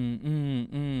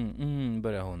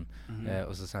 börjar hon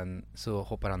och så sen så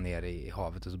hoppar han ner i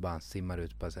havet och så bara han simmar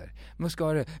ut bara så här, vad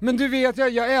ska du? Men du vet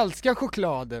jag älskar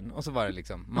chokladen, och så var det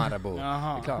liksom Marabou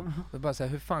reklam. Och bara så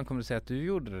här, hur fan kommer du säga att du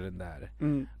gjorde den där?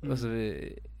 Och så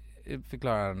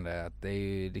förklarar han det att det är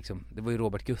ju liksom, det var ju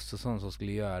Robert Gustafsson som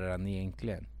skulle göra den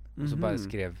egentligen. Och så bara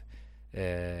skrev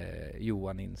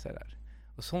Johan in sig där.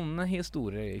 Och sådana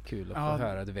historier är kul att få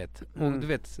höra, du vet. Och du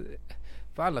vet,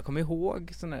 för alla kommer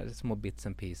ihåg sådana här små bits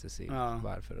and pieces i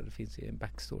varför. Och det finns ju en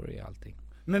backstory i allting.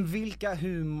 Men vilka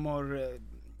humor,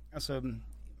 alltså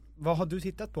vad har du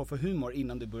tittat på för humor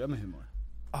innan du började med humor?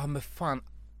 Ja men fan,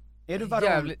 är du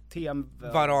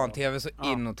varan-tv så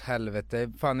inåt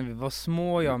helvete. Fan när vi var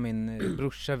små, jag och min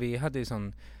brorsa, vi hade ju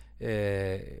sån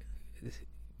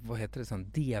vad heter det,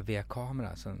 sån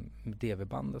DV-kamera, sån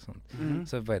DV-band och sånt.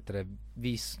 Så vad heter det,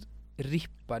 vi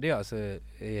rippade alltså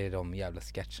de jävla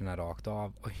sketcherna rakt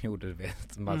av och gjorde det,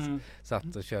 vet man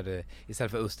satt och körde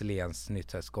istället för Österlens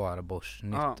nytt, så här Skaraborgs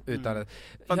nytt utan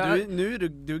nu är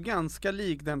du ganska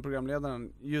lik den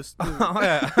programledaren just nu.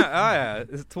 ja,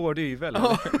 Tord Yvel.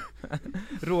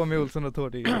 Romeo Olsson och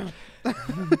Tord Yvel.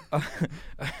 Ja,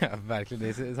 verkligen, det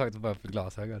är sagt bara för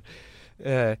glasögon.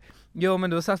 Jo, men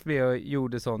då satt vi och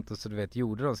gjorde sånt och så du vet,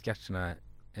 gjorde de sketcherna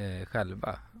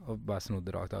själva och bara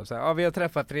snodde rakt av. Så vi har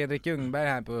träffat Fredrik Ljungberg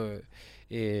här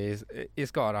i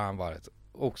Skara har han varit.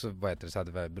 Och så vad heter det, så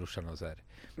hade vi brorsan och så här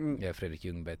Fredrik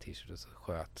Ljungberg t-shirt och så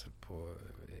sköt på,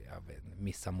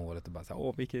 missa målet och bara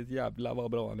så vilket jävla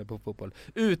vad bra han är på fotboll.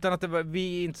 Utan att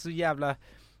vi är inte så jävla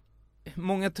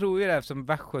många tror ju det här som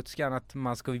västgötskan att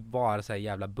man ska ju vara så här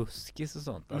jävla buskis och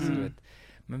sånt. Alltså, du vet,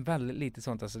 men väldigt lite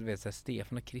sånt, alltså du vet så här,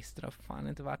 Stefan och Christer har fan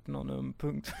inte varit någon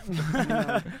punkt.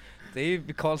 Det är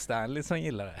ju Carl Stanley som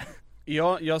gillar det.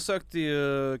 Ja, jag sökte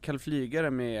ju Kalle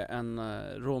Flygare med en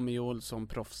Romeo Olsson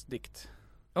proffsdikt.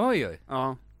 Oj.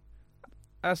 Ja.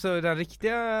 Alltså den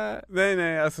riktiga...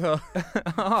 Nej, alltså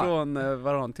från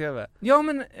Varan-TV. Ja,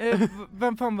 men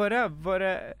vem fan var det? Var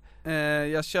det...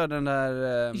 Jag körde den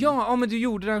där... Ja, men du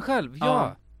gjorde den själv,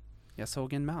 ja. Jag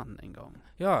såg en man en gång.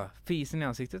 Ja, fisen i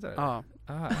ansiktet där. Ja.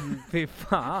 Fy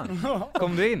fan.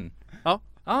 Kom du in? Ja.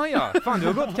 Ja, fan du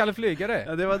har gått Kalle Flygare.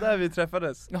 Ja, det var där vi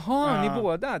träffades. Jaha, ni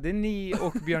båda, det är ni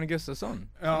och Björn Gustafsson.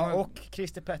 Ja, och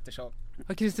Christer Pettersson.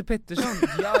 Ja, Christer Pettersson.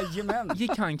 Jajamän.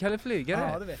 Gick han Kalle Flygare?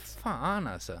 Ja, det vet. Fan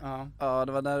alltså. Ja,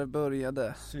 det var där det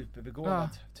började. Superbegåvad,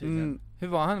 tydligen. Hur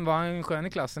var han? Var han skön i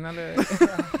klassen eller?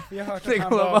 Vi har hört det att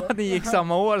han var... Ni gick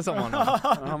samma år som honom.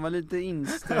 Han var lite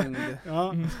instängd.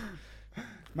 Ja.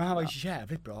 Men han var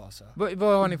jävligt bra alltså.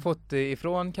 Vad har ni fått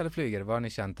ifrån Kalle Flygare? Vad har ni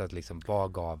känt att liksom,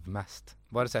 vad gav mest?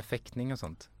 Var det så här fäktning och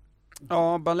sånt?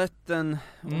 Ja, balletten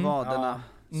och vaderna,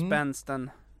 spänsten.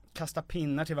 Kasta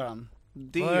pinnar till varann.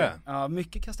 Det. Ja,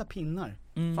 mycket kasta pinnar.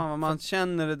 Fan vad man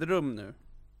känner ett rum nu.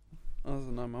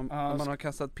 Alltså när man har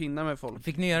kastat pinnar med folk.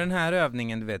 Fick ni göra den här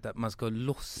övningen, du vet, att man ska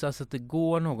låtsas att det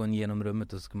går någon genom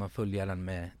rummet och så ska man följa den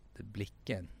med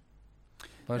blicken?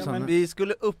 Men vi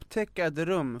skulle upptäcka ett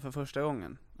rum för första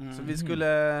gången. Så vi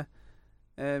skulle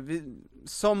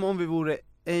som om vi vore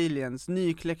aliens,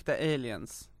 nykläckta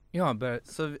aliens. Ja,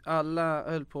 så alla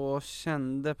höll på och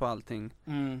kände på allting.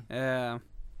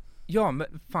 Ja,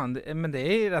 men fan, men det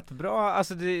är rätt bra.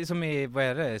 Alltså det är som är, vad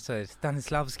är det? Så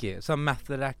Stanislavski, som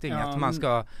method acting, att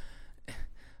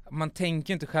man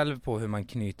tänker inte själv på hur man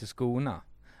knyter skorna.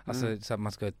 Alltså så att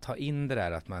man ska ta in det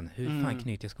där att man, hur fan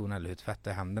knyter jag skorna eller hur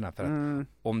tvättar jag händerna, för att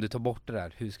om du tar bort det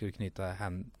där, hur ska du knyta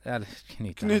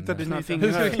knyta dina fingrar?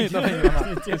 Hur ska du knyta fingrarna?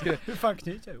 Hur fan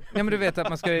knyter jag? Ja, men du vet att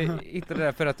man ska hitta det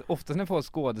där, för att oftast när folk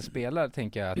skådespelar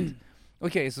tänker jag att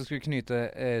okej, så ska du knyta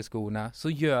skorna, så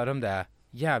gör de det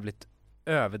jävligt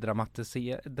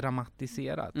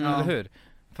överdramatiserat, eller hur?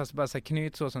 Fast bara så här,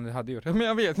 knyt så som du hade gjort. Men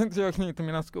jag vet inte hur jag knyter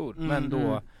mina skor. Men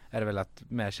då är det väl att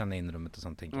med känna in rummet och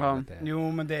sånt, tänker jag. Att det är...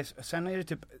 Jo, men sen är det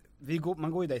typ,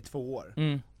 man går ju där i 2 år.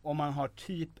 Och man har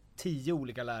typ 10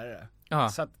 olika lärare.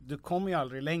 Så att du kommer ju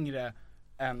aldrig längre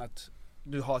än att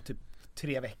du har typ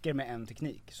 3 veckor med en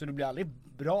teknik. Så du blir aldrig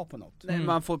bra på något.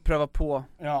 Man får pröva på.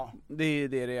 Ja. Det är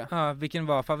det. Ja, vilken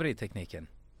var favorittekniken?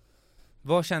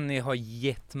 Vad känner ni har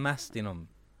gett mest inom?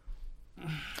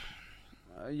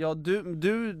 Ja,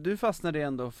 du fastnade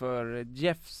ändå för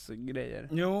Jeffs grejer.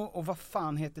 Jo, och vad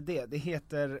fan heter det? Det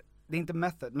är inte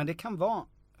method, men det kan vara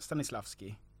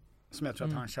Stanislavski, som jag tror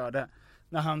att han körde,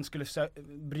 när han skulle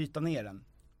bryta ner den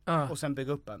och sen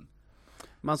bygga upp den.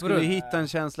 Man skulle hitta en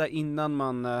känsla innan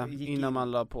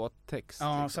man la på text.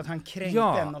 Ja, så att han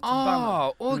kränkte något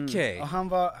förbannat. Okej. Och han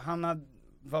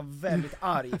var väldigt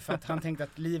arg för att han tänkte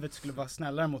att livet skulle vara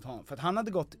snällare mot honom. För att han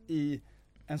hade gått i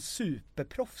en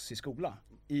superproffsig skola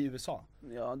i USA.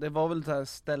 Ja, det var väl där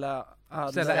Stella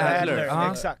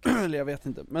Adler. Exakt. Eller jag vet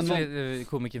inte. Men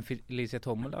komikern Felicia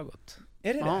Tomala har gått.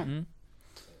 Är det det?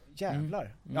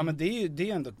 Jävlar. Ja, men det är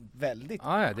ju ändå väldigt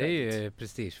ja, det är ju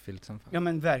prestigefyllt som fan. Ja,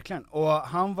 men verkligen. Och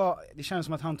det känns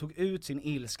som att han tog ut sin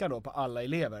ilska då på alla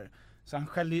elever. Så han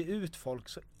skällde ju ut folk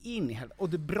så in i helvete. Och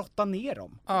det brottade ner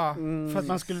dem. För att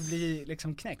man skulle bli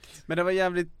liksom knäckt. Men det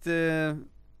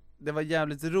var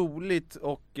jävligt roligt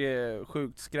och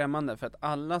sjukt skrämmande, för att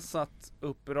alla satt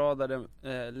uppradade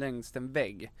längs en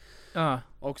vägg.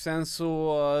 Och sen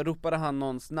så ropade han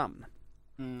någons namn.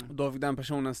 Och då fick den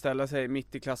personen ställa sig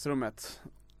mitt i klassrummet.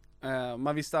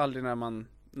 Man visste aldrig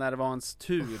när det var ens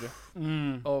tur.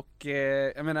 Och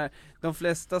jag menar, de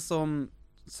flesta som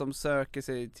söker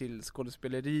sig till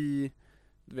skådespeleri,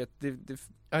 du vet,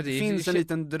 det finns en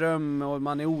liten dröm och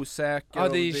man är osäker. Ja,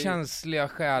 det är känsliga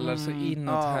själar så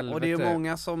inåt helvete. Och det är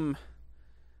många som,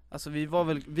 alltså vi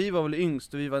var väl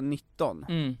yngst och vi var 19.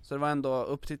 Så det var ändå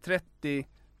upp till 30.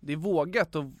 Det är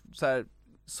vågat att så här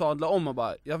sadla om och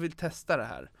bara, jag vill testa det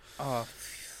här.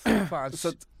 Fan. Så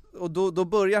att, och då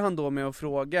börjar han då med att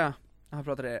fråga, han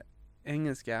pratade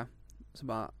engelska, så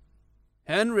bara,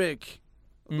 Henrik.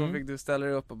 Och då fick du ställa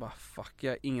dig upp och bara, fuck,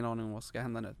 jag har ingen aning om vad ska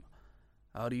hända nu.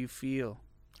 How do you feel?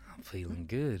 I'm feeling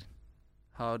good.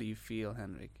 How do you feel,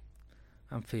 Henrik?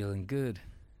 I'm feeling good.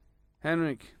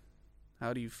 Henrik,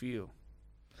 how do you feel?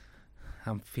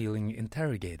 I'm feeling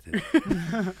interrogated.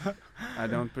 I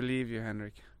don't believe you,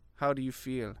 Henrik. How do you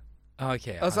feel?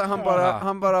 Okay. Alltså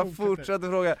han bara fortsatte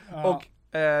fråga. Och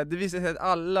det visade sig att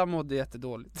alla mådde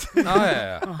jättedåligt.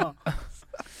 Ja.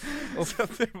 Så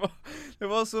det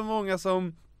var så många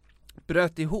som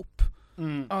bröt ihop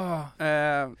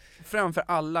framför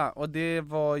alla, och det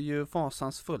var ju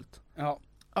fasansfullt.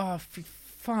 Fy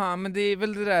fan, men det är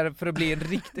väl det där för att bli en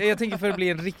riktig, jag tänker för att bli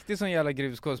en riktig sån jävla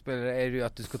gruvskådespelare är det ju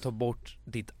att du ska ta bort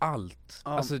ditt allt.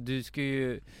 Alltså du ska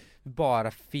ju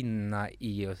bara finna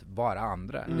i att vara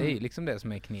andra. Det är ju liksom det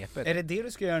som är knepet. Är det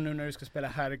du ska göra nu när du ska spela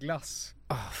Herrglass?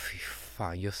 Fy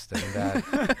fan, just det där.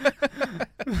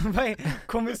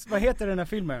 Vad heter den här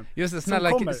filmen? Just det,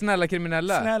 snälla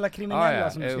kriminella. Snälla kriminella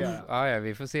som du ska göra. Ja,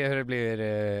 vi får se hur det blir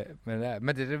med det där.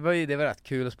 Men det var rätt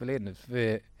kul att spela in nu.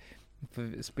 För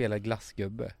spela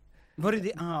glassgubbe. Var det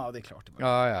det? Det är klart det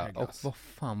var. Ja, och vad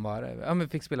fan var det? Ja, men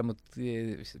fick spela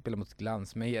mot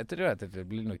glans. Men jag tror att det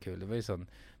blir nog kul. Det var ju sån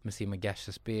med Simon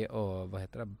Gashesby och vad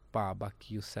heter det?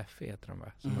 Babak Yousefi heter de,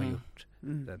 va? Som har gjort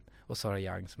den. Och Sarah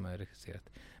Young som har regisserat.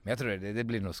 Men jag tror det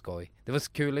blir nog skoj. Det var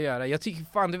så kul att göra. Jag tycker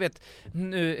fan, du vet,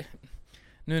 nu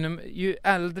när, ju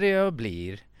äldre jag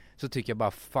blir så tycker jag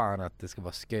bara fan att det ska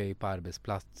vara skoj på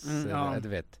arbetsplats. Du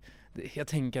vet. Jag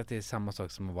tänker att det är samma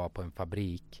sak som att vara på en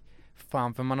fabrik.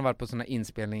 Fan, för man har varit på såna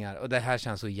inspelningar och det här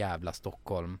känns så jävla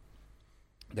Stockholm.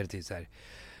 Där det är typ så här.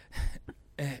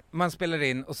 Man spelar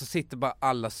in och så sitter bara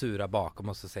alla sura bakom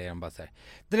och så säger de bara så här: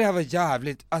 det där var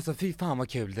jävligt, alltså fy fan vad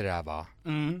kul det där var.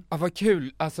 Vad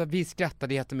kul, alltså vi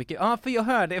skrattade jättemycket. För jag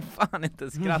hörde fan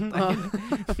inte skratta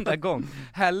den där gången.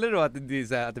 Hellre då att det är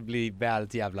så här, att det blir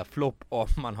väldigt jävla flopp om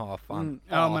man har fan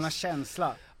man har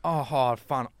känsla. Har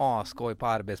fan askoj på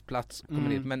arbetsplats kommer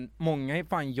dit. Men många är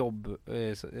fan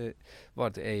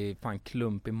är fan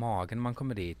klump i magen när man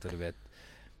kommer dit, och du vet,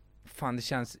 fan det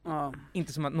känns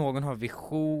inte som att någon har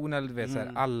vision eller du vet så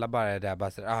här, alla bara är där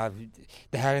bara så här,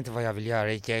 det här är inte vad jag vill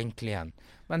göra egentligen.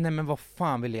 Men nej, men vad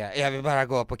fan vill jag? Jag vill bara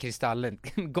gå på Kristallen.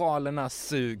 Galerna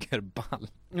suger ball.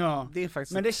 Ja, det är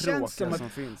faktiskt, men det känns som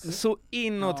att finns. Så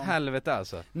inåt helvete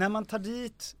alltså. När man tar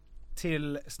dit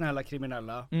till Snälla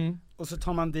kriminella och så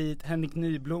tar man dit Henrik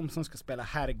Nyblom som ska spela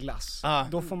Herrglass.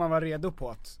 Då får man vara redo på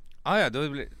att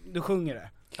du sjunger det.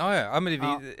 Men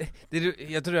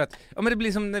jag tror att men det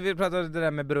blir som när vi pratade det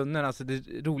där med brunnen, alltså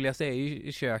det roligaste är ju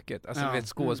i köket. Alltså du vet,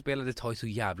 skådespelare, det tar ju så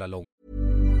jävla långt.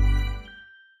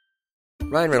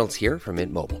 Ryan Reynolds here from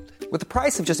Mint Mobile. With the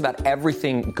price of just about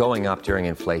everything going up during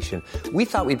inflation, we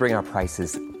thought we'd bring our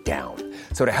prices down.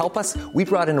 So to help us, we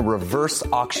brought in a reverse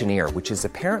auctioneer, which is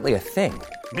apparently a thing.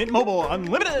 Mint Mobile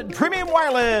Unlimited Premium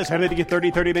Wireless. How to get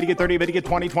 30, 30, bit to get 30, bit to get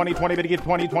 20, 20, 20, bit to get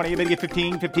 20, 20, bit to get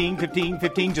 15, 15, 15,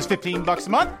 15, just $15 a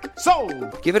month?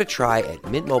 Sold! Give it a try at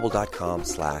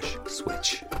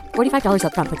mintmobile.com/switch. $45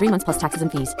 up front for 3 months plus taxes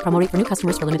and fees. Promo rate for new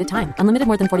customers for limited time. Unlimited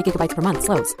more than 40 gigabytes per month.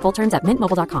 Slows full terms at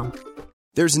mintmobile.com.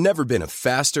 There's never been a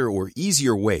faster or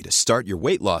easier way to start your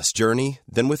weight loss journey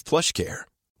than with PlushCare.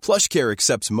 PlushCare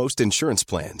accepts most insurance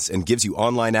plans and gives you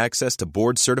online access to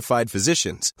board-certified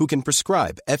physicians who can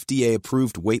prescribe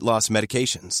FDA-approved weight loss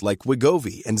medications like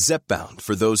Wegovy and Zepbound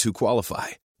for those who qualify.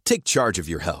 Take charge of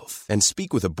your health and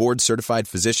speak with a board-certified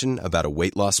physician about a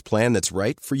weight loss plan that's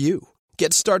right for you.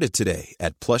 Get started today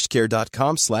at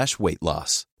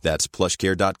plushcare.com/weightloss. That's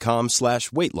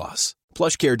plushcare.com/weightloss.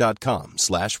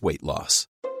 plushcare.com/weightloss.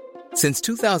 Since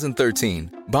 2013,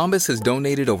 Bombas has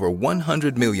donated over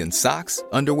 100 million socks,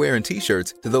 underwear, and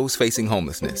T-shirts to those facing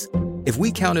homelessness. If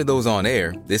we counted those on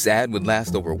air, this ad would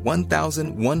last over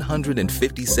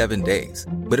 1,157 days.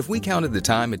 But if we counted the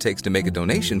time it takes to make a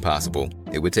donation possible,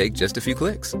 it would take just a few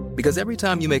clicks. Because every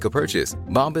time you make a purchase,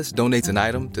 Bombas donates an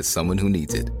item to someone who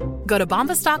needs it. Go to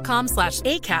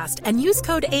bombas.com/ACAST and use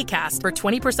code ACAST for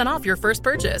 20% off your first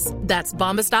purchase. That's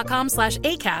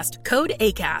bombas.com/ACAST, code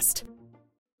ACAST.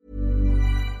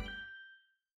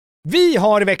 Vi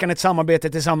har i veckan ett samarbete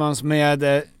tillsammans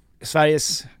med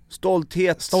Sveriges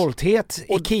stolthet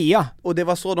IKEA. Och det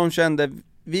var så de kände: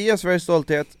 vi är Sveriges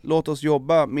stolthet, låt oss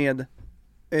jobba med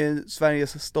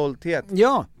Sveriges stolthet.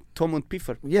 Ja. Tom und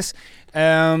Piffer. Yes.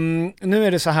 Nu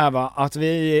är det så här, va, att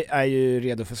vi är ju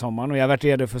redo för sommaren, och jag har varit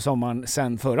redo för sommaren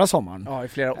sedan förra sommaren. Ja, i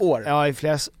flera år. Ja, i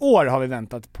flera år har vi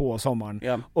väntat på sommaren.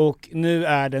 Ja. Och nu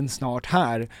är den snart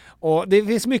här. Och det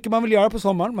finns mycket man vill göra på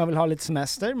sommaren. Man vill ha lite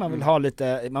semester, man vill ha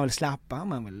lite, man vill slappa,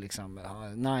 man vill liksom ha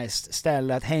ett nice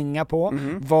ställe att hänga på.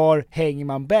 Var hänger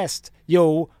man bäst?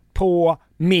 Jo, på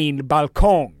min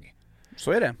balkong.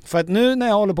 Så är det. För att nu när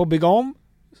jag håller på att bygga om,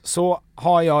 så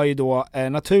har jag ju då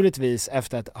naturligtvis,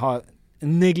 efter att ha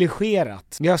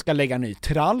negligerat, jag ska lägga ny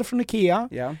trall från IKEA,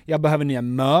 jag behöver nya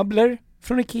möbler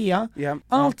från IKEA,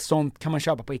 allt sånt kan man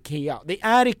köpa på IKEA. Det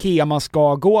är IKEA man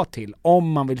ska gå till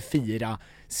om man vill fira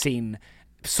sin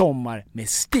sommar med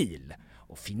stil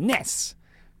och finess.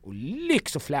 och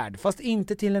lyx och flärd, fast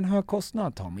inte till en hög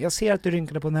kostnad, Tom. Jag ser att du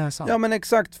rynkade på näsan. Ja men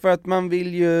exakt, för att man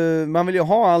vill ju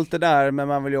ha allt det där, men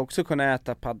man vill ju också kunna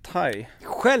äta pad thai.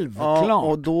 Självklart! Ja,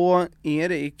 och då är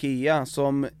det IKEA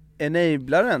som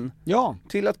enablaren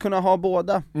till att kunna ha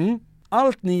båda.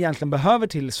 Allt ni egentligen behöver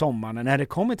till sommaren när det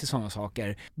kommer till sådana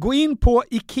saker. Gå in på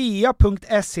ikea.se/sommar.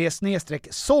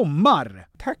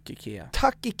 Tack IKEA.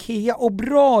 Tack IKEA och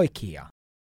bra IKEA.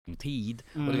 Tid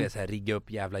och du vet så här, rigga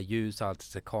upp jävla ljus och allt,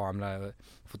 så kamera,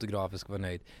 fotografer ska vara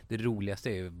nöjd. Det roligaste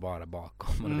är ju bara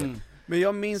bakom. Men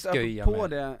jag minns på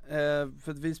det,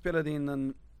 för att vi spelade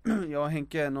in jag och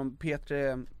Henke, någon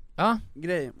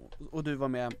P3-grej och du var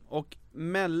med. Och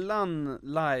mellan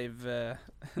live,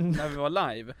 när vi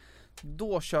var live,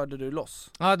 då körde du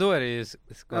loss. Ja, då är det ju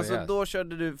skojigt. Alltså då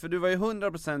körde du, för du var ju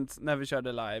 100% när vi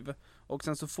körde live. Och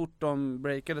sen så fort de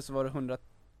breakade så var det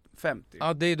 150.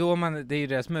 Ja, det är då det är ju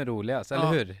det som är roligast,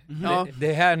 eller hur? Ja.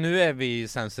 Det här, nu är vi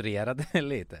censurerade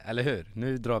lite, eller hur?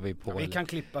 Nu drar vi på. Vi kan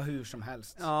klippa hur som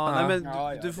helst. Nej, men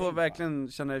du får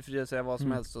verkligen känna dig fri att säga vad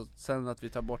som helst, och sen att vi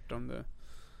tar bort dem du.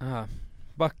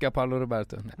 Backa Paolo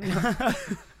Roberto.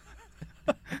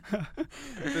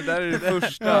 Det där är det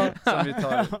första som vi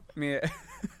tar med.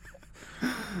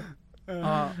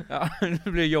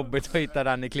 Det blir jobbigt att hitta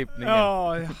den i klippningen.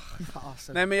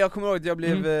 Nej men jag kommer ihåg att jag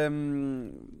blev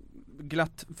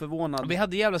glatt förvånad. Vi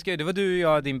hade jävla skoj, det var du,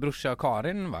 jag, din brorsa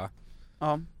Karin, va?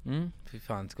 Ja. Fy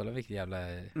fan, skåla vilket jävla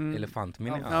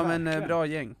elefantminne. Ja men bra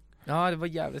gäng. Ja, det var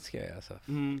jävligt skoj alltså.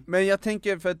 Men jag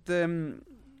tänker för att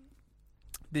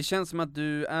det känns som att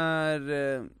du är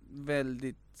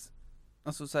väldigt,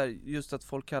 alltså så här, just att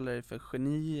folk kallar dig för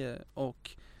geni,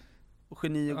 och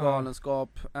geni och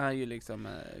galenskap är ju liksom,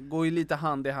 går ju lite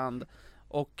hand i hand.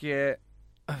 Och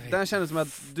den kändes som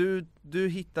att du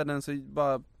hittade den så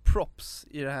bara props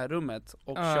i det här rummet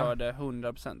och körde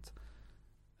 100%.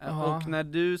 Och när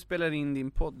du spelar in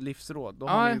din podd Livsråd, då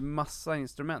har du massa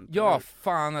instrument. Ja,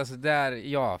 fan alltså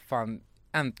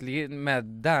äntligen med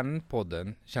den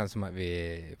podden känns som att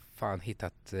vi fan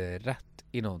hittat rätt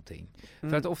i någonting.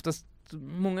 För att oftast,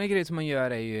 många grejer som man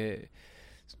gör är ju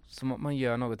som att man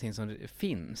gör någonting som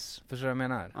finns. Förstår du vad jag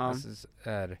menar? Alltså,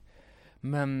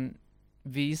 men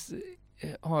vi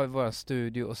har vår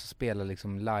studio och så spelar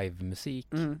liksom livemusik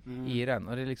i den.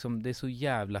 Och det är liksom, det är så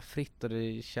jävla fritt och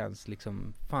det känns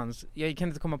liksom, jag kan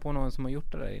inte komma på någon som har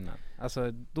gjort det där innan.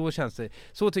 Alltså då känns det,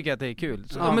 så tycker jag att det är kul.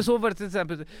 Men så var det till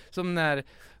exempel som när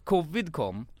covid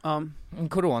kom,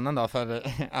 coronan då för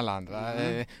alla andra.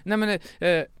 Nej men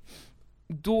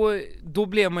då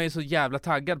blev man ju så jävla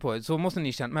taggad på det. Så måste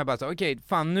ni känna, man bara så okej,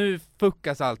 fan nu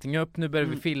fuckas allting upp, nu börjar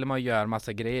vi filma och göra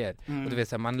massa grejer. Och du vet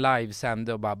så här, man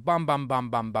livesände och bara bam bam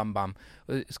bam bam bam bam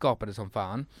och skapade som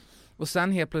fan. Och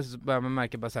sen helt plötsligt börjar man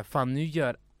märka bara så här, fan nu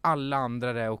gör alla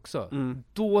andra det också.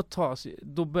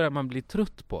 Då börjar man bli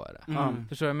trött på det.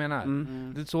 Förstår du vad jag menar?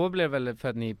 Det så blev väl för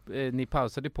att ni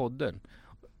pausade podden.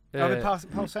 Ja, vi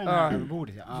pausar den här över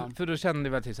bordet. För då kände vi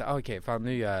väl till såhär, okej, fan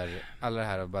nu gör alla det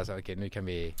här och bara så okej, nu kan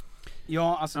vi.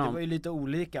 Ja, alltså det var ju lite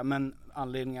olika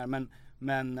anledningar,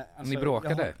 men alltså, ni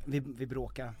bråkade? Vi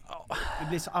bråkar. Vi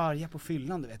blir så arga på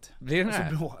fyllan, du vet. Blir det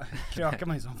här? Så krökar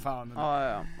man ju som fan.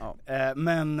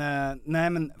 Men. Nej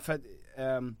men för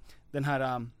den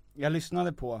här, jag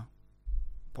lyssnade på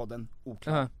podden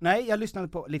Oklar. Nej, jag lyssnade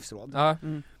på Livsråd.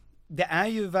 Det är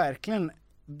ju verkligen,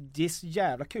 det är så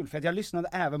jävla kul, för att jag lyssnade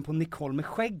även på Nicole med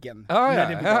skäggen. Det var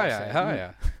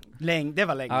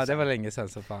länge sedan. Det var länge sedan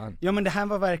så fan. Ja men det här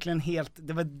var verkligen helt,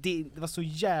 det var så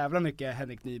jävla mycket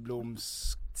Henrik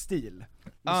Nybloms stil.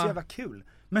 Det är så jävla kul.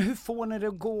 Men hur får ni det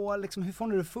att gå, liksom, hur får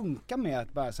ni det att funka med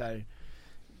att bara så här,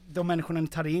 de människorna ni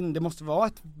tar in, det måste vara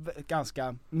ett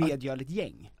ganska medgörligt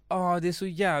gäng. Ja, det är så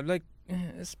jävla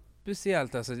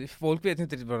speciellt alltså. Folk vet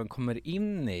inte riktigt vad de kommer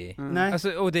in i.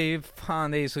 Alltså, och det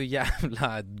är så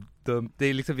jävla dumt. Det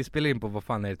är liksom, vi spelar in på vad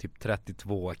fan är det, typ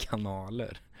 32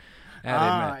 kanaler.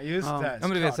 Just det. Ja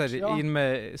men du vet såhär, in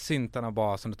med syntarna,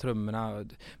 basen och trummorna.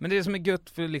 Men det är som är gött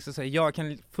för liksom såhär, jag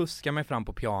kan fuska mig fram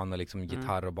på piano liksom,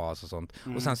 gitarr och bas och sånt.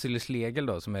 Och sen Sylles Legel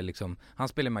då, som är liksom, han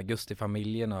spelar med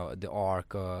Augusti-familjen och The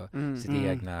Ark och sitt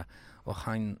egna. Och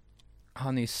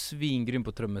han är ju svingrym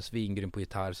på trummor, svingrym på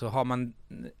gitarr. Så har man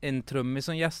en trummis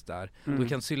som gästar, då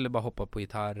kan Sylle bara hoppa på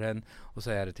gitarren. Och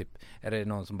så är det typ, är det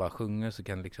någon som bara sjunger, så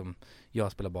kan liksom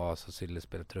jag spela bas och Sylle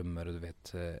spela trummor, och du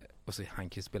vet, och så han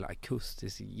kan spela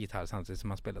akustisk gitarr samtidigt som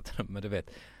han spelar trummor, du vet.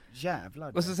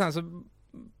 Jävlar. Och så sen så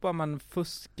bara man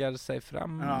fuskar sig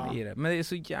fram i det. Men det är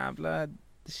så jävla,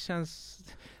 det känns,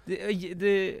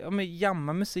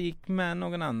 jamma musik med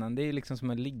någon annan, det är liksom som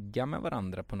att ligga med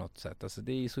varandra på något sätt. Alltså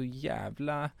det är så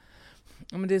jävla,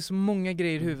 men det är så många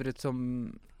grejer i huvudet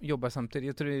som jobbar samtidigt.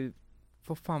 Jag tror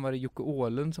vad fan var det Jocke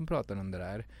Åhlund som pratade om det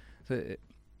där? Så,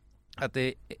 att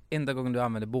det enda gången du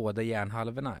använder båda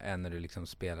hjärnhalvorna är när du liksom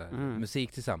spelar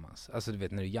musik tillsammans. Alltså du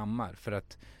vet när du jammar. För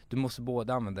att du måste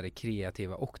både använda det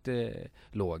kreativa och det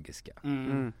logiska.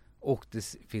 Och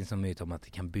det finns en myt om att det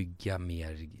kan bygga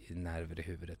mer nerver i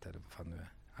huvudet eller vad fan nu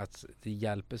är. Att det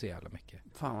hjälper så jävla mycket.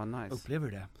 Fan vad nice. Upplever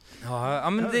du det? Ja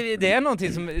men det är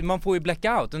någonting som man får ju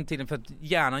blackout under tiden för att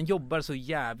hjärnan jobbar så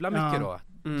jävla mycket då.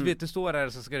 Du vet, du står där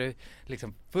och så ska du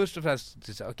liksom först och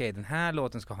främst okej, den här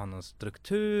låten ska ha någon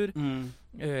struktur.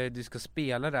 Du ska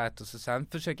spela rätt och så sen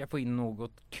försöka få in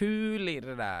något kul i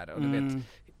det där och du vet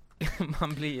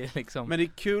man blir liksom. Men det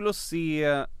är kul att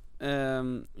se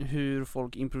hur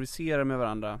folk improviserar med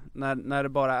varandra när det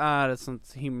bara är ett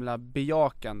sånt himla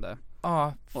bejakande.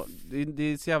 Ja, det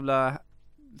är så jävla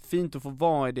fint att få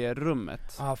vara i det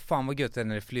rummet. Ja, fan vad gött det är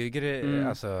när det flyger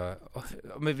alltså,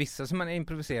 med vissa som man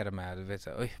improviserar med, du vet,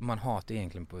 man hatar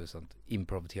egentligen på sånt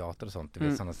improvteater och sånt, du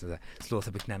vet, sådana som slår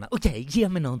sig på knäna. Okej, ge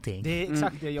mig någonting. Det är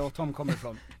exakt det jag och Tom kommer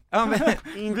ifrån. Ja, men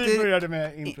vi började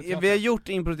med improteater. Vi har gjort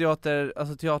improteater,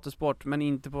 alltså teatersport, men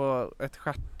inte på ett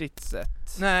skärtigt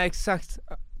sätt. Nej, exakt.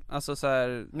 Alltså så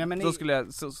här,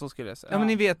 så skulle jag säga. Ja, men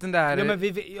ni vet den där. Ja, men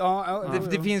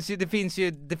det finns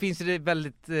ju det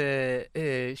väldigt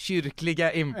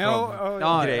kyrkliga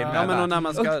improv-grejen. Ja, men när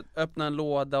man ska öppna en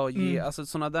låda och ge, alltså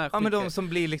såna där. Ja, men de som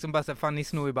blir liksom bara så här, fan ni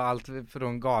snor ju bara allt för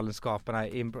de galenskaparna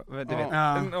improv, du vet.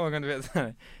 Någon, du vet så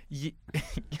här.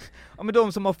 Ja, men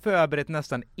de som har förberett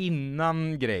nästan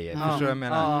innan grejer, förstår du vad jag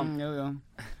menar?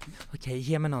 Okej,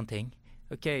 ge mig någonting.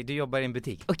 Okej, du jobbar i en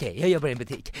butik. Okej, jag jobbar i en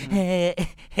butik.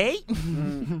 Hej!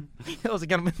 Och så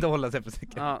kan de inte hålla sig på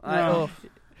cykeln.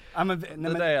 Men det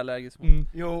där är jag allergisk på.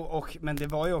 Jo, men det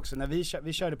var ju också när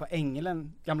vi körde på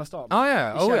Ängelen, Gamla stan. I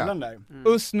källaren där.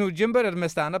 Usnudgen började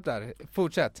med stand-up där.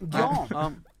 Fortsätt.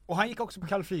 Ja. Och han gick också på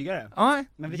Kall Flygare.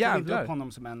 Men vi tog inte upp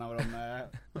honom som en av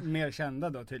de mer kända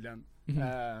då tydligen.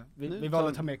 Vi valde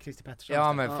att ta med Christer Pettersson.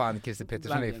 Ja, men fan, Christer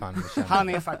Pettersson är fan känd. Han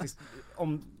är faktiskt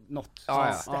om något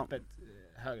steppet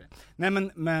högre. Nej,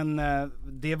 men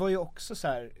det var ju också så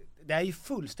här, det är ju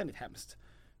fullständigt hemskt.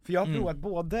 För jag har provat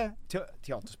både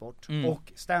teatersport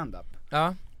och stand-up.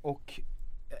 Ja. Och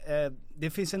det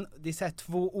är så här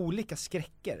två olika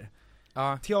skräcker.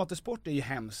 Ja. Teatersport är ju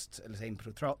hemskt, eller så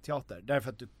improteater, därför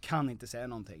att du kan inte säga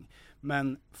någonting.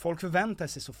 Men folk förväntar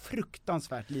sig så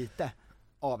fruktansvärt lite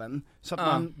av en, så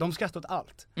att de skrattar åt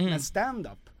allt. Men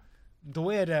stand-up,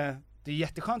 då är det är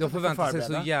jätteskönt att förvänta sig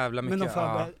så jävla mycket. Men de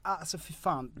förbereder, alltså för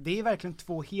fan, det är verkligen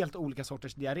två helt olika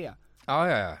sorters diarré.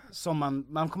 Ja. Som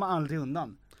man kommer aldrig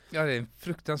undan. Ja, det är en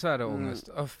fruktansvärd ångest.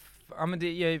 Ja,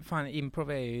 men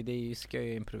improv är ju, det ska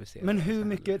ju improvisera. Men hur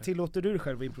mycket tillåter du dig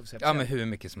själv att improvisera? Ja, men hur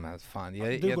mycket som helst, fan.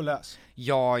 Du går lös.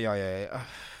 Ja.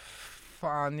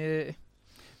 Fan,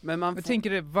 men jag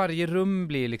tänker att varje rum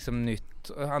blir liksom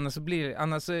nytt. Annars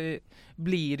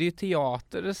blir det ju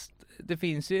teater. Det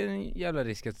finns ju en jävla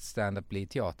risk att stand-up blir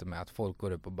teater med att folk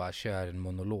går upp och bara kör en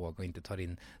monolog och inte tar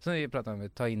in, som vi pratar om,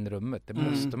 ta in rummet. Det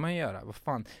måste man göra. Vad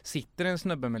fan, sitter en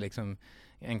snubbe med liksom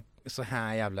en så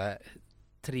här jävla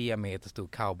 3 meter stor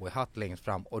cowboyhatt längst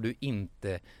fram och du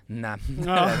inte nämner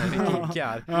när ni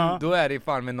kickar, då är det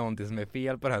fan med någonting som är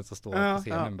fel på den som står på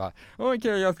scenen. Bara,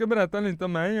 okej, jag ska berätta lite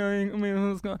om mig.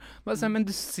 Men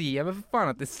du ser väl för fan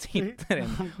att det sitter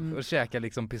en och käkar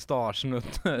liksom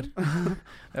pistagenötter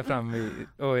där framme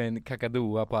och en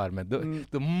kakadoa på armen.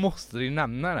 Då måste du ju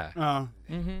nämna det.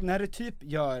 När du typ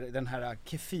gör den här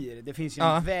kefir, det finns ju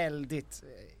en väldigt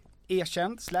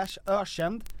erkänd /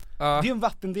 ökänd. Det är ju en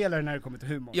vattendelare när det kommer till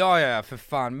humor. Ja, för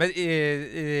fan. Men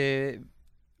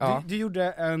du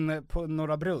gjorde på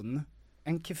Norra Brunn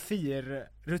en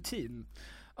kefir-rutin.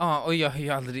 Ja, och jag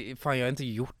har inte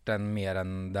gjort den mer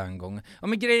än den gången. Ja,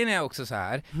 men grejen är också så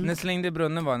här. När Slängde i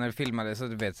brunnen var när du filmade, så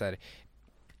du vet så här,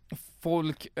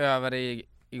 folk övade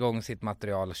igång sitt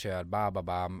material och kör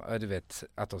bam. Du vet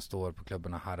att de står på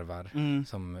klubben och harvar,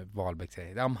 som Wahlbeck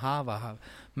säger. De harvar.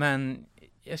 Men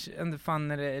jag kände fan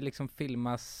när det liksom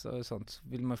filmas och sånt, så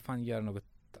vill man fan göra något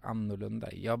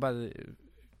annorlunda. Jag bara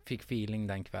fick feeling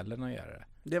den kvällen att göra det.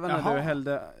 Det var när du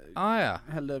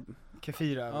hällde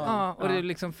kefira. Ja, och det är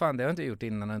liksom fan, det har jag inte gjort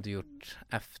innan och inte gjort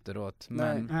efteråt.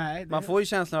 Men nej, man får ju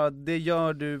känslan av att det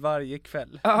gör du varje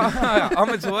kväll. Ja,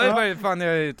 men så är det varje fan,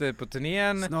 jag är ute på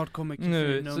turnén. Snart kommer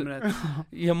kefir-numret.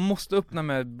 Jag måste öppna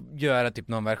med att göra typ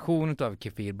någon version av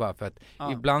kefir, bara för att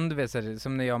ibland, vet du,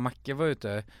 som när jag och Macke var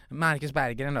ute, Marcus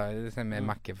Berggren då, sen med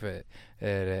Macke för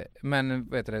men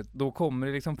vet du, då kommer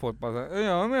det liksom folk bara så,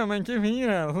 ja, men kefir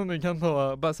här som du kan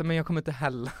ta, bara så, men jag kommer inte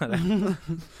hälla det.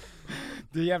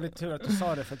 Det är jävligt tur att du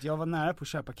sa det, för att jag var nära på att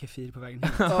köpa kefir på vägen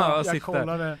hit. Jag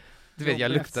kollade. Du vet,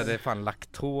 jag luktade fan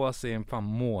laktos i en fan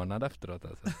månad efteråt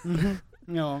alltså.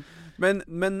 Ja.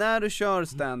 Men när du kör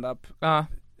stand-up,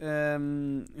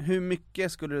 hur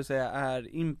mycket skulle du säga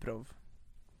är improv?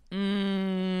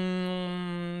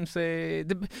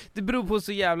 Det beror på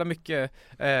så jävla mycket.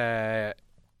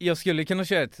 Jag skulle kunna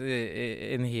köra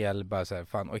en hel bara så här,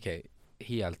 fan okej,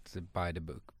 helt by the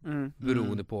book.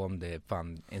 Beroende på om det är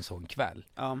fan en sån kväll.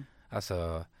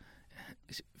 Alltså,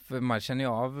 för man känner ju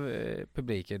av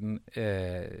publiken,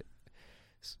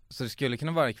 så det skulle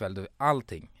kunna vara en kväll då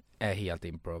allting är helt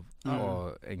improv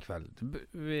och en kväll.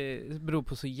 Det beror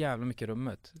på så jävla mycket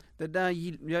rummet. Det där,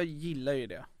 jag gillar ju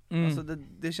det. Alltså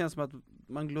det känns som att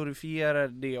man glorifierar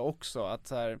det också, att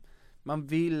så här, man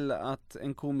vill att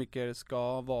en komiker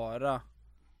ska vara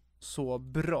så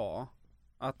bra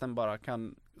att den bara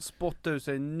kan spotta ut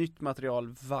sig nytt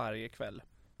material varje kväll.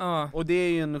 Och det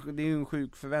är ju en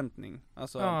sjuk förväntning.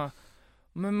 Alltså.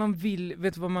 Men man vill,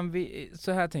 vet du vad man vill,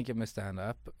 så här tänker jag med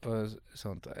stand-up och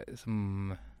sånt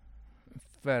som,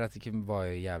 för att det kan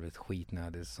vara jävligt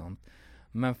skitnödigt och sånt.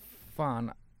 Men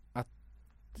fan, att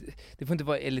det får inte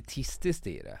vara elitistiskt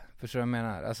i det. Förstår du vad jag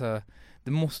menar? Alltså,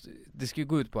 det ska ju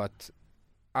gå ut på att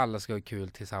alla ska ha kul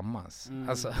tillsammans.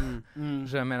 Alltså,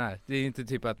 så jag menar, det är inte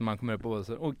typ att man kommer upp och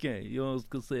säger okej, jag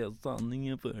ska säga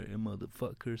sanningen för er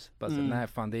motherfuckers. Så, nej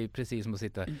fan, det är precis som att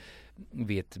sitta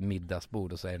vid ett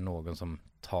middagsbord och så är det någon som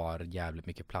tar jävligt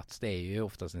mycket plats. Det är ju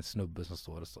oftast en snubbe som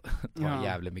står och tar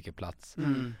jävligt mycket plats.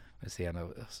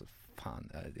 Alltså,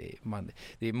 fan,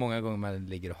 det är många gånger man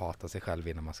ligger och hatar sig själv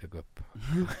innan man ska gå upp.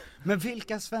 Men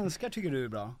vilka svenskar tycker du är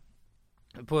bra?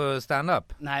 På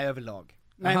stand-up? Nej, överlag.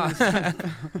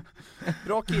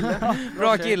 Bra kille.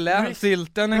 Bra kille.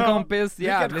 Sylten, en kompis,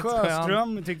 jävligt skön.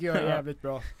 Sjöström tycker jag är jävligt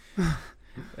bra.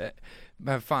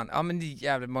 Men fan, ja men det är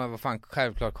jävligt många, vad fan,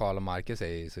 självklart Karl och Marcus är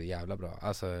ju så jävla bra.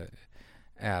 Alltså,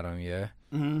 är de ju.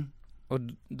 Och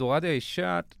då hade jag ju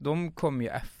kört, de kom ju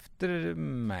efter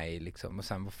mig liksom. Och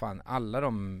sen vad fan, alla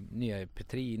de nya,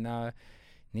 Petrina,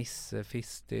 Nisse,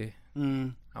 Fisti.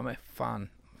 Ja men fan,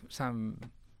 sen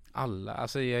alla,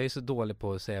 alltså jag är så dålig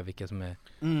på att säga vilka som är.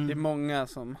 Det är många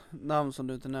namn som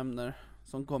du inte nämner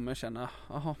som kommer känna,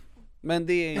 aha. Men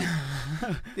det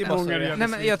är bara så. Nej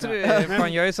men jag tror,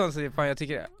 fan jag är sån så fan jag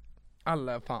tycker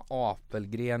alla, fan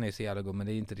Apelgren är så jävla god, men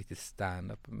det är inte riktigt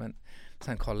stand-up. Men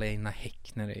sen Karl-Einar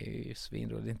Häckner är ju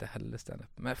svinrolig, det är inte heller stand-up.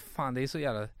 Men fan det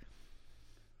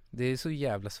är så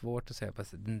jävla svårt att säga,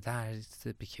 fast den där är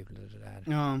superkul det där.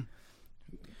 Ja.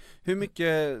 Hur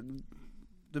mycket,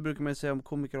 det brukar man säga om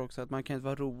komiker också, att man kan inte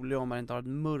vara rolig om man inte har ett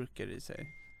mörker i sig.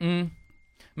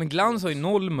 Men Glans har ju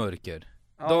 0 mörker.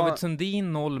 David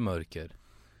Sundin 0 mörker.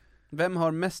 Vem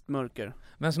har mest mörker?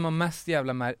 Vem som har mest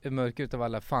jävla mörker utav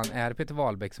alla? Fan, är det Peter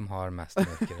Wahlbeck som har mest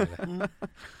mörker eller?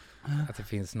 Att det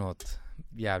finns något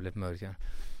jävligt mörker.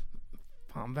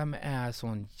 Fan, vem är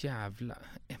sån jävla...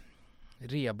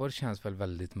 Reborg känns väl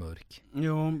väldigt mörk.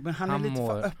 Jo, men han är lite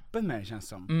för öppen med det, känns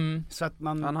som. Så att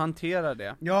han hanterar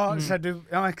det. Ja, så här,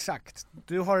 ja exakt.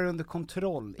 Du har det under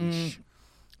kontroll ish.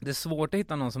 Det är svårt att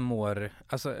hitta någon som mår,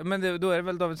 alltså, men då är det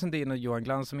väl David Sundin och Johan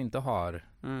Glans som inte har,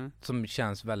 som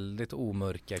känns väldigt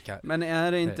omörka. Men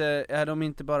är de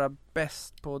inte bara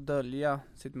bäst på att dölja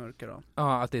sitt mörker då?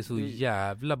 Ja, att det är så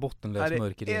jävla bottenlöst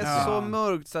mörker. Det är så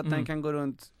mörkt så att den kan gå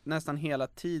runt nästan hela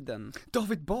tiden.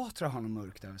 David Batra har något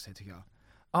mörkt över sig tycker jag.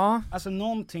 Ja. Alltså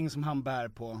någonting som han bär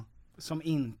på som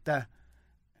inte...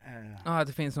 Ja,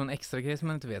 det finns någon extra grej som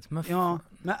man inte vet. Men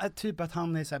men typ att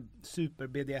han är så här super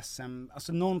BDSM,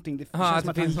 alltså någonting, det känns som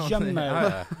att han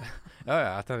gömmer.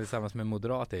 Ja, att han är tillsammans med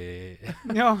moderat i...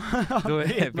 Då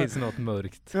finns något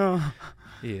mörkt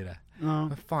i det.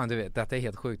 Men fan, du vet, detta är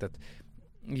helt sjukt att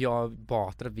jag och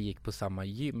Batra, vi gick på samma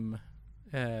gym.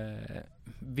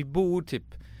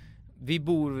 Vi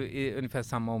bor i ungefär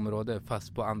samma område,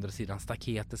 fast på andra sidan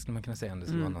staketet skulle man kunna säga, om det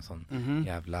skulle vara någon sån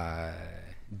jävla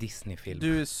Disney-film.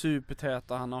 Du är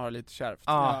supertät och han har lite kärvt.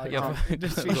 Ja,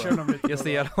 jag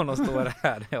ser honom stå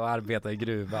här och arbeta i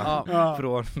gruvan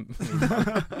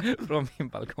från min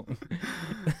balkong.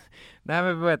 Nej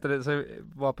men vad heter det, så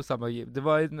var på samma gym. Det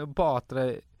var en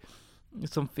Batra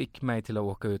som fick mig till att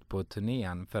åka ut på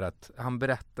turnén, för att han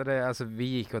berättade, alltså vi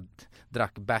gick och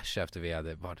drack bärs efter vi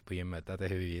hade varit på gymmet, att det är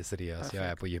hur seriös jag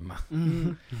är på gymma.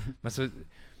 Men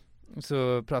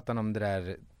så pratade han om det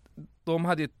där, de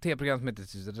hade ju ett tv-program som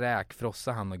heter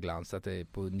Räkfrossa, han och Glans, att det är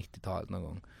på 90-talet någon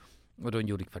gång, och de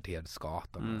gjorde kvarteret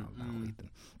Skatan och den skiten.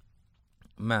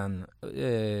 Men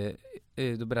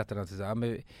då berättade han så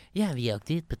här, vi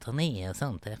åkte ut på turné och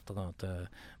sånt efteråt.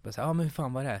 Och så, men hur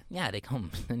fan var det? Ja, det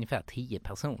kom ungefär 10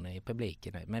 personer i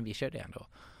publiken, men vi körde ändå.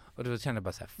 Och då kände jag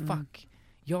bara så här, fuck,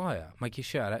 Ja, man kan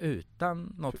köra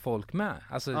utan något folk med.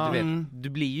 Alltså du vet, du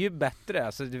blir ju bättre.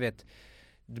 Alltså du vet,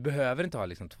 du behöver inte ha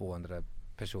liksom 200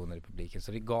 personer i publiken.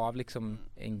 Så det gav liksom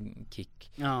en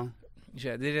kick. Ja. Det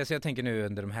är det som jag tänker nu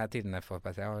under de här tiderna. Folk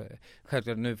bara säger,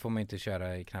 självklart nu får man inte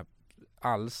köra i knappt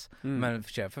alls. Men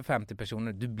för 50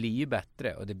 personer, du blir ju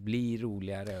bättre. Och det blir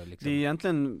roligare. Och liksom. Det är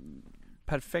egentligen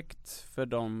perfekt för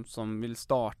de som vill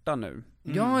starta nu.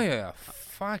 Ja.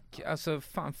 Fuck. Alltså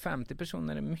fan 50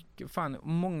 personer är mycket. Fan,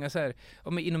 många så här.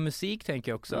 Och inom musik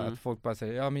tänker jag också att folk bara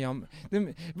säger,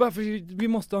 varför vi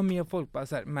måste ha mer folk bara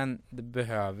så här, men det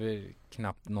behöver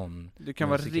knappt någon. Det kan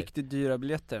vara riktigt dyra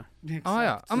biljetter.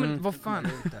 Ja, men vad fan.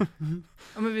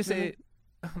 Men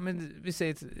vi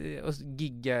säger att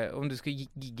gigga, om du ska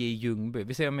gigga i Ljungby.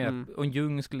 Vi säger mer att om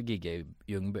Ljung skulle gigga i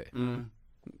Ljungby.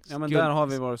 Ja, men där har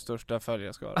vi vår största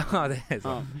följarskara. Ja, det är så.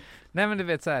 Ja. Nej, men du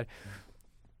vet så här.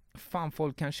 Fan,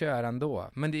 folk kan köra ändå.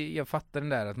 Men jag fattar den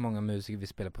där att många musiker vill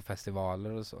spela på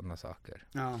festivaler och sådana saker.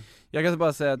 Ja. Jag kan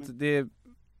bara säga att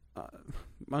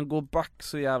man går back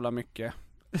så jävla mycket.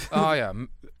 Ja.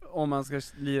 Om man ska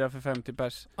lira för 50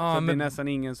 pers. Ja, så det är nästan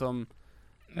ingen som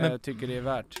tycker det är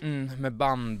värt. Med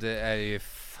band är ju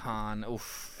fan,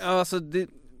 Ja, alltså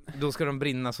då ska de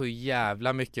brinna så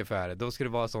jävla mycket för det. Då ska det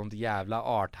vara sånt jävla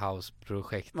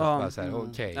arthouse-projekt.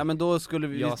 Okej. Ja, men då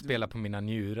skulle jag spelar på mina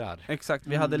njurar. Exakt,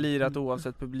 vi hade lirat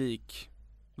oavsett publik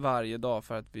varje dag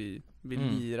för att vi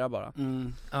lira bara.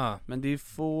 Men det är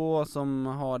få som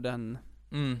har den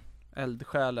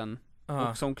eldsjälen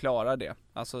och som klarar det.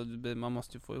 Alltså man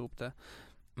måste ju få ihop det.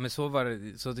 Men så var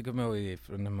det, så tycker jag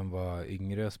ihåg när man var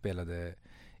yngre och spelade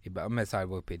med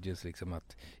Sidewalk Pigeons liksom,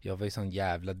 att jag var ju sån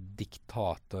jävla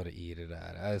diktator i det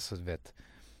där. Alltså du vet,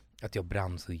 att jag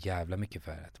brann så jävla mycket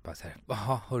för att bara såhär,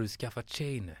 har du skaffat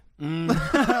tjej nu?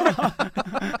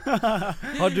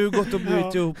 Har du gått och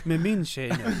blivit ihop med min tjej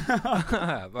nu?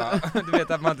 Du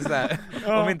vet att man inte såhär,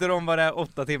 om inte de var där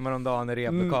 8 timmar om dagen i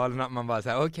replokalerna, man bara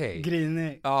såhär, okej.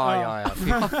 Grinig. Ja,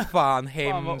 fy fan,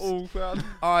 hemskt. Fan vad oskön.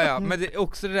 Ja, men det är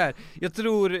också det där, jag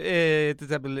tror till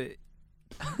exempel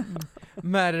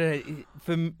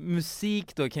för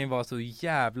musik då kan ju vara så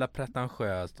jävla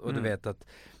pretentiöst och du vet att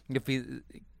det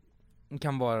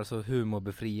kan vara så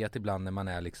humorbefriat ibland när man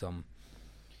är liksom,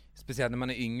 speciellt när man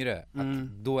är yngre, att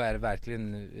då är det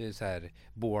verkligen så här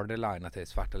borderline att det är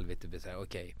svart eller vitt, så här,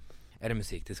 okej, är det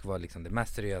musik, det ska vara liksom det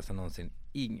mest seriösa någonsin.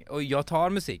 Och jag tar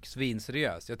musik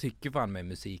svinseriöst, jag tycker fan med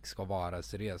musik ska vara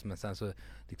seriös, men sen så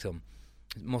liksom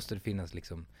måste det finnas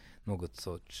liksom något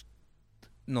sorts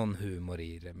någon humor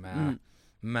i det med.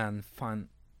 Men fan,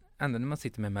 ändå när man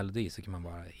sitter med melodi så kan man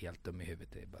vara helt dum i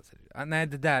huvudet. Det är bara så, nej,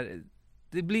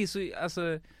 det blir så,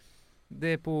 alltså det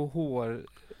är på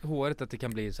håret att det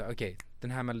kan bli så, okej,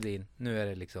 den här melodin, nu är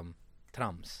det liksom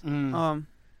trams.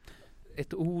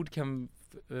 Ett ord kan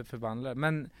förvandla,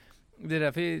 men det är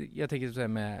därför jag tänker så här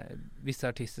med vissa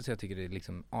artister, så jag tycker det är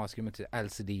liksom asgrymt.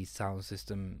 LCD Sound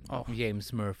System,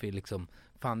 James Murphy liksom,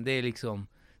 fan det är liksom,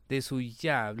 det är så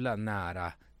jävla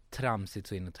nära tramsigt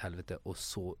så inåt helvete och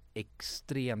så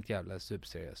extremt jävla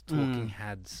superseriöst. Talking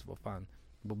Heads, vad fan,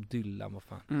 Bob Dylan, vad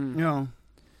fan.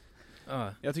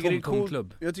 Jag tycker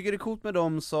det är coolt med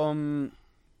dem som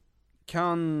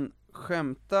kan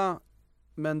skämta,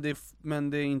 men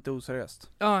det är inte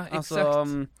oseriöst. Ja, exakt.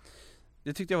 Alltså,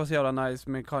 det tyckte jag var så jävla nice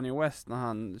med Kanye West när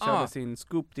han körde sin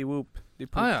Scoop-de-Whoop. Det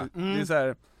är så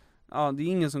här, det är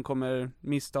ingen som kommer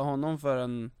mista honom för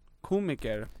en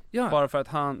komiker. Bara för att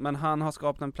han har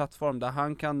skapat en plattform där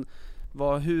han kan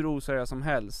vara hur oseriös som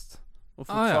helst och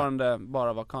fortfarande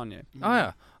bara vara Kanye.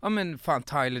 Ja, men fan,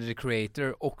 Tyler the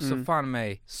Creator också fan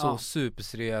mig så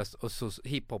superseriöst, och så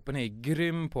hiphopen är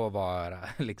grym på att vara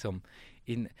liksom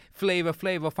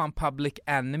Flavor fan, Public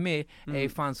Enemy är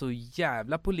fan så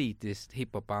jävla politiskt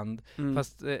hiphopband,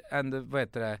 fast ändå, vad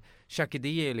heter det, Chucky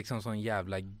D är liksom sån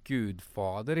jävla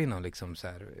gudfader inom liksom så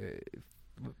här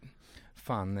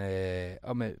fan,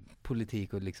 med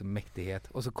politik och liksom mäktighet,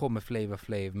 och så kommer Flavor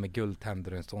Flav med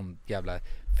guldtänder och en sån jävla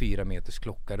 4 meters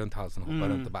klocka runt halsen och hoppar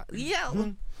runt och bara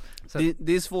så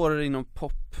det är svårare inom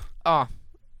pop.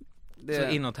 Så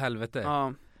inåt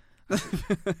helvete.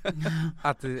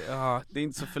 Att, det är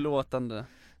inte så förlåtande.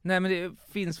 Nej, men det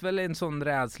finns väl en sån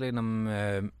rädsla inom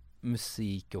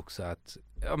musik också, att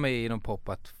inom pop,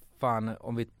 att fan,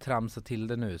 om vi tramsar till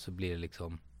det nu så blir det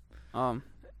liksom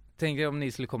tänk er om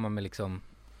ni skulle komma med liksom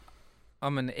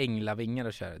änglavingar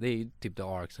och köra. Det är ju typ The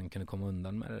Ark som kunde komma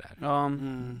undan med det där.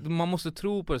 Man måste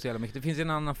tro på det så jävla mycket. Det finns en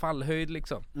annan fallhöjd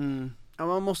liksom. Ja,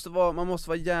 man måste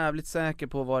vara jävligt säker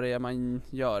på vad det är man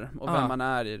gör och vem man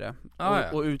är i det.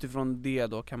 Och utifrån det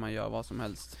då kan man göra vad som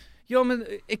helst. Ja, men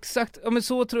exakt. Ja, men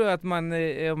så tror jag att man,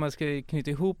 om man ska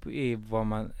knyta ihop i vad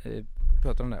man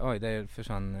pratar om det. Oj, det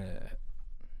försvann.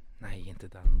 Nej, inte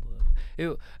den.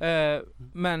 Jo,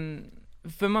 men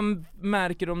för man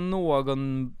märker om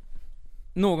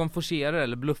någon forcerar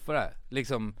eller bluffar det.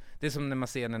 Liksom, det är som när man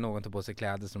ser när någon tar på sig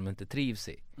kläder som de inte trivs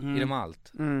i dem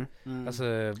allt. Alltså,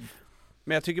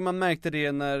 men jag tycker man märkte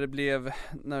det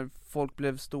när folk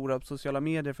blev stora på sociala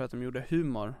medier för att de gjorde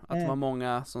humor. Att det var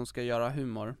många som ska göra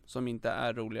humor som inte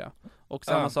är roliga. Och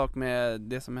samma sak med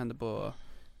det som hände på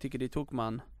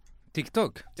Tokman.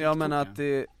 TikTok? Ja, men att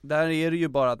där är det ju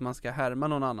bara att man ska härma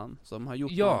någon annan som har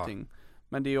gjort någonting.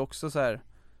 Men det är också så här.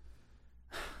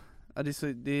 Ja,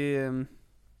 det är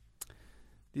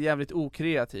jävligt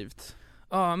okreativt.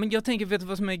 Ja, men jag tänker, vet du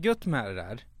vad som är gött med det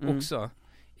där också?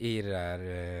 I det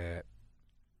där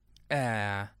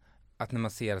att när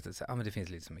man ser att men det finns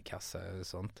lite som i kassa och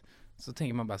sånt, så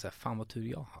tänker man bara så här, fan vad tur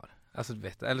jag har. Alltså du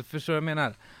vet, eller förstår jag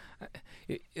menar?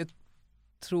 Jag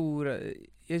tror,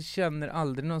 jag känner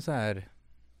aldrig någon så här,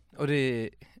 och det,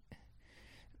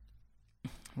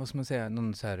 vad ska man säga,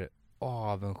 någon så här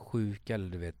avundsjuka eller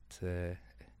du vet,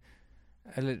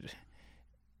 eller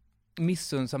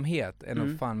missunnsamhet är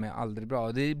nog fan med aldrig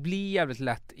bra. Det blir jävligt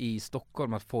lätt i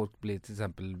Stockholm att folk blir till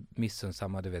exempel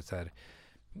missunnsamma, du vet så här.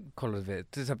 Kolla, du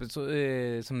vet, till exempel så,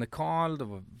 som när Carl då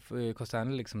var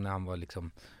Costanza, liksom när han var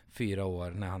liksom 4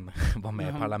 år när han var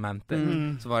med i parlamentet,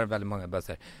 så var det väldigt många bara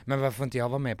så här, men varför får inte jag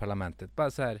vara med i parlamentet?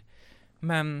 Bara så här,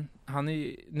 men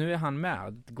nu är han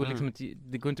med. Det går liksom inte,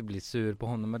 det går inte att bli sur på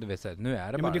honom, men du vet så här, nu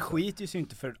är det bara. Men det så. skiter ju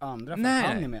inte för andra för att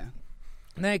han är med.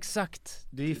 Nej, exakt.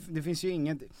 Det finns ju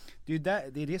ingen, det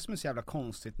är det som är så jävla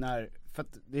konstigt för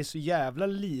att det är så jävla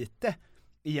lite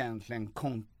egentligen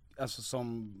alltså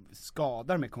som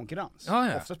skadar med konkurrens.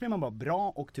 Oftast blir man bara bra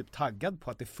och typ taggad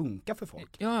på att det funkar för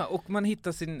folk. Ja, och man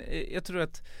hittar jag tror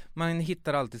att man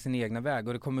hittar alltid sin egna väg,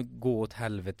 och det kommer gå åt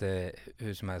helvete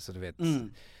hur som helst, så du vet.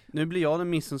 Nu blir jag den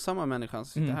missunnsamma människan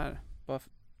som sitter här.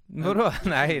 Vadå?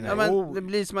 Nej. Ja, men det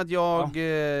blir som att jag...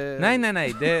 Nej,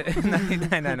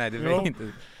 det blir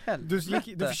inte. Du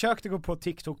försökte gå på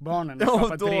TikTok-barnen och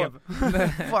skapa ett brev.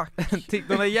 Fuck.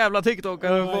 De där jävla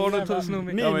TikTokare barnen tog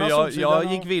snor. Ja, men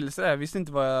jag gick vilse där, jag visste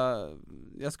inte vad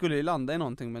jag skulle ju landa i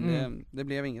någonting, men det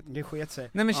blev inget. Det sket sig.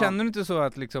 Nej, men känner du inte så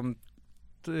att liksom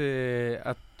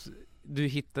att du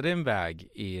hittade en väg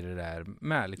i det där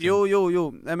med liksom?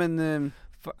 Jo. Nej, men...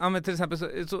 Ja, men till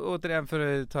exempel så återigen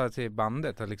för att ta till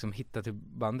bandet, att liksom hitta till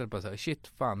bandet på så här, shit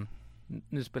fan,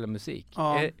 nu spelar musik.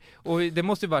 Och det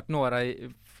måste ju varit några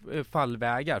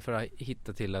fallvägar för att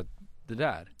hitta till att det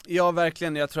där. Ja,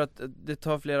 verkligen. Jag tror att det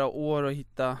tar flera år att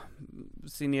hitta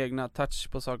sin egna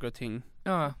touch på saker och ting.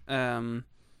 Ja.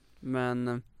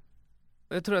 Men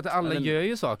jag tror att alla gör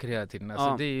ju saker hela tiden.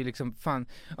 Alltså det är ju liksom fan.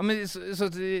 Ja, men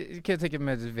så kan jag tänka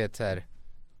mig, du vet så här,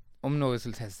 om någon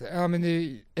skulle testa, ja men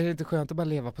är det inte skönt att bara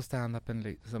leva på stand-upen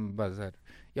liksom, bara så här.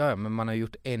 Ja, men man har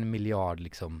gjort 1 miljard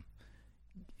liksom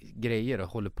grejer och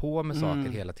håller på med saker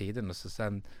hela tiden, och så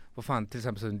sen, vad fan, till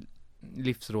exempel så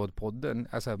Livsrådpodden,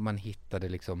 alltså man hittade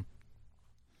liksom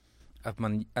att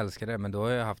man älskar det, men då har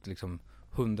jag haft liksom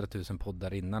 100 000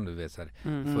 poddar innan, du vet så här.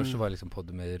 Först så var det liksom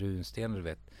podden med runsten, du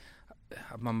vet,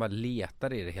 att man bara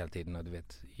letar i det hela tiden, och du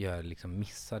vet, gör liksom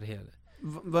missar hela.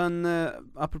 Men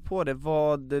apropå det,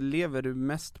 vad lever du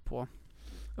mest på?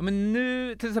 Ja, men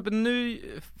nu, till exempel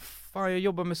fan, jag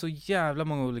jobbar med så jävla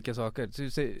många olika saker.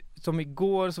 Så, som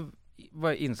igår så var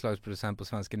jag inslagsproducent på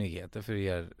Svenska Nyheter för att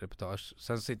göra reportage.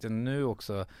 Sen sitter jag nu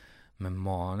också med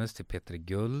manus till Peter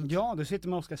Guld. Ja, du sitter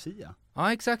med Oscar Sia.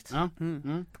 Ja, exakt. Ja.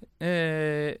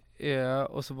 Ja,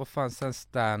 och så vad fan, sen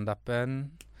stand-upen.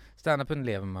 Stand-upen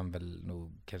lever man väl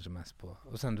nog kanske mest på.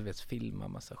 Och sen du vet, filma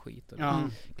massa skit och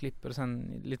klipper, och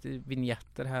sen lite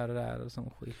vignetter här och där och sån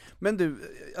skit. Men du,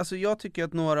 alltså jag tycker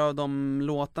att några av de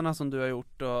låtarna som du har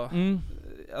gjort och,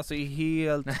 alltså är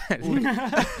helt...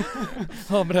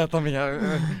 Ja, berätta mer.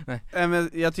 Men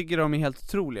jag tycker de är helt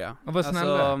otroliga.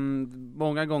 Alltså,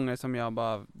 många gånger som jag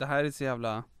bara, det här är så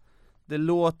jävla... Det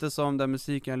låter som den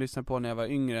musiken jag lyssnade på när jag var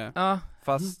yngre.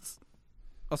 Fast,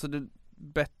 alltså det är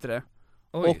bättre.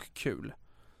 Oj. Och kul.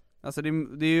 Alltså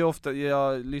det är ju ofta,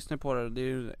 jag lyssnar på det är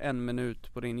ju 1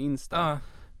 minut på din Insta. Men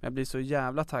jag blir så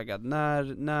jävla taggad.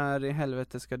 När i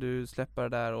helvete ska du släppa det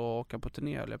där och åka på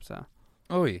turné, eller jag säga?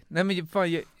 Oj, nej men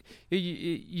fan,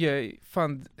 jag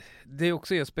fan, det är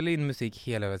också, jag spelar in musik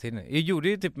hela tiden. Jag gjorde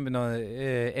ju typ med någon,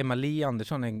 Emma-Lee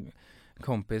Andersson, en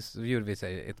kompis, så gjorde vi så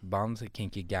här, ett band,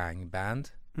 Kinky Gang Band.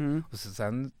 Och så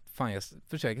sen, fan, jag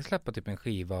försöker släppa typ en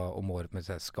skiva om året med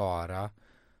så här Skara.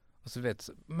 Och så vet,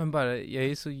 men bara, jag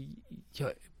är så,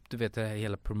 du vet, det här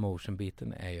hela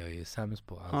promotion-biten är jag ju sämst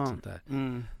på, allt sånt där.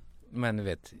 Men du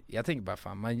vet, jag tänker bara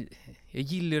fan, jag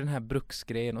gillar ju den här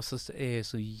bruksgrejen och så är jag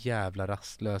så jävla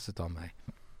rastlös utav mig.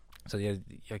 Så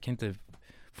jag kan inte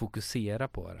fokusera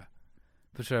på det.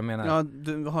 Förstår jag menar? Ja,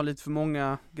 du har lite för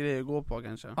många grejer att gå på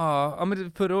kanske. Ja,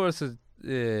 men förra året så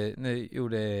när jag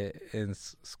gjorde en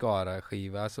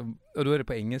Skara-skiva och då är det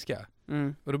på engelska.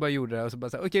 Och då bara gjorde det och så bara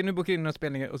såhär, okej, nu bokar jag in några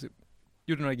spelningar och så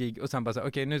gjorde några gig och sen bara såhär,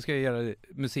 okej, nu ska jag göra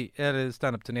musik eller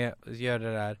stand-up-turné och göra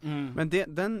det där. Men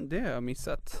det har jag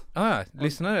missat. Ja,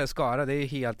 lyssna det Skara, det är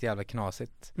helt jävla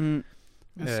knasigt. En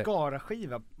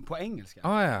Skara-skiva på engelska?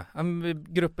 Ja.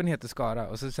 Gruppen heter Skara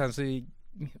och sen så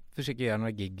försöker jag göra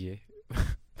några gig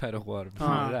per år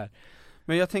för det där.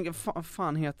 Men jag tänker,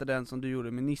 fan heter den som du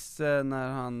gjorde med Nisse när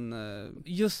han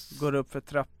går upp för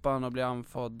trappan och blir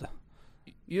anfodd?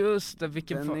 Just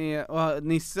det, och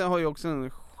Nisse har ju också en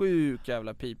sjuk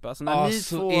jävla pipa. Alltså när ni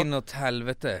så två, inåt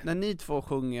helvete. När ni två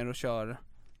sjunger och kör.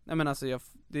 Nej men alltså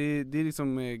det är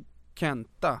liksom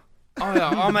Kenta.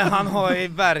 Ja, men han har ju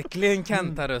verkligen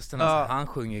Kenta-rösten. Alltså, han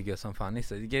sjunger ju som fan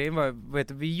Nisse. Grejen var,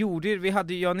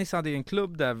 jag och Nisse hade ju en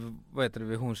klubb där,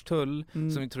 vid Hornstull,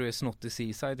 som vi tror är Snotty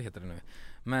Seaside heter det nu.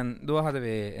 Men då hade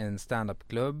vi en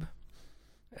stand-up-klubb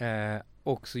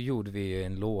och så gjorde vi ju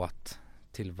en låt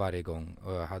till varje gång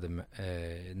och jag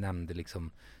nämnde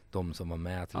liksom de som var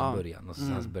med till början och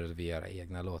sen så började vi göra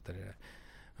egna låtar där.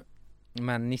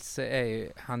 Men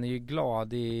Nisse han är ju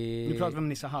glad i... Nu pratar vi om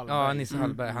Nisse Hallberg. Ja, Nisse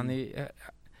Hallberg.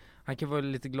 Han kan vara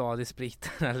lite glad i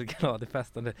spriten eller glad i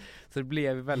festen. Så det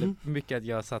blev väldigt mycket att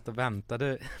jag satt och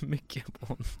väntade mycket på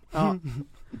honom. Ja.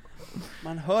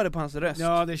 Man hör det på hans röst.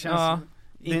 Ja, det känns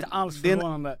inte alls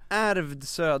förvånande. Det är en ärvd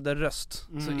söderröst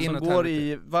som går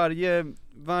i varje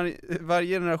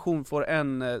generation får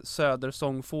en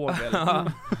södersångfågel.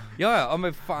 Ja,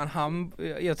 men fan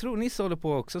jag tror Nisse håller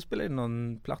på också att spela in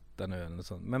någon platta nu eller något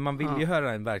sånt. Men man vill ju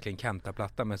höra en verkligen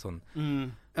Kenta-platta med sån.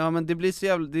 Ja, men det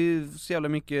är så jävla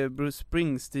mycket Bruce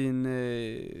Springsteen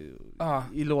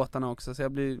i låtarna också. Så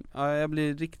jag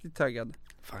blir riktigt taggad.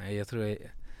 Fan, jag tror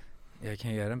jag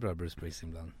kan göra en bra Bruce Springsteen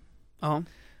ibland. Ja.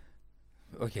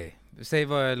 Okej, säg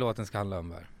vad låten ska handla om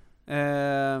där.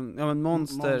 Ja men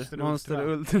Monster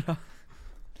Ultra.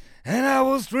 And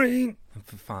I was dreaming.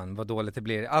 För fan vad dåligt det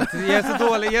blir. Alltid, jag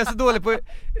är så dålig på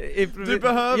du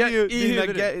behöver ju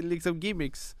dina liksom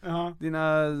gimmicks.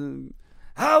 Dina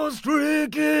I was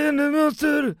drinking the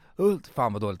Monster Ultra.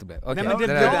 Fan vad dåligt det blev. Okay, nej men det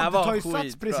där tar ju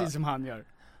sats precis som han gör.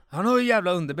 Han har ju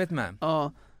jävla underbett med.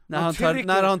 Ja. När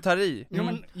han tar i. Ja,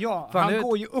 men han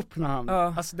går ju upp när han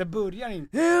alltså det börjar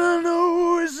inte. And I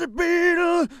know it's a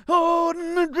beetle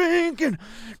holding a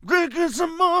drinking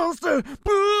some Monster,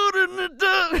 put in the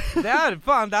dirt. Där,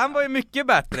 fan, den var ju mycket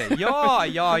bättre. Ja.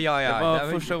 Det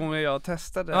var första gången jag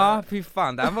testade. Ja, fy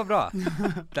fan, den var bra.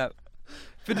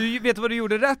 För du vet vad du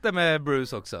gjorde rätt där med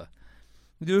Bruce också.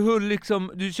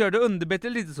 Du körde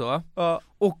underbettet lite så. Ja.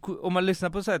 Och om man lyssnar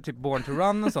på så här, typ Born to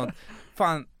Run och sånt.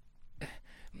 Fan,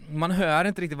 man hör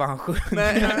inte riktigt vad han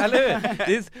sjunger. Eller hur?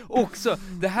 Det är också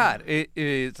det här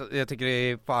jag tycker det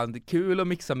är fan kul att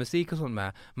mixa musik och sånt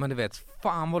med. Men du vet,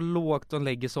 fan vad lågt de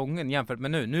lägger sången jämfört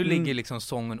med nu ligger liksom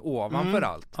sången ovanför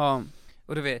allt. Ja.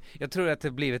 Och du vet, jag tror att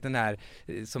det blivit den här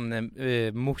som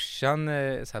när morsan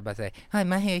så här bara säger, nej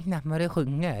man hör knappt vad det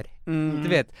sjunger. Du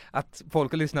vet, att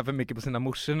folk har lyssnat för mycket på sina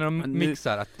morsor när de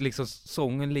mixar, att liksom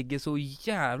sången ligger så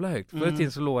jävla högt. Förr i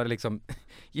tiden så låg det liksom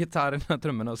gitarrerna,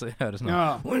 trummorna och så hör det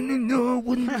sådana.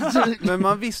 Men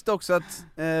man visste också att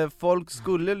folk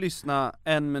skulle lyssna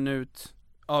 1 minut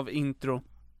av intro.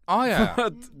 För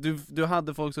att du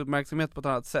hade folks uppmärksamhet på ett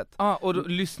annat sätt. Ja, och då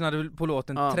lyssnade du på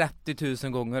låten 30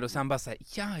 000 gånger och sen bara säga,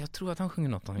 jag tror att han sjunger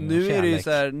något om nu är det ju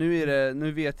så här,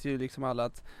 nu vet ju liksom alla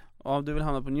att du vill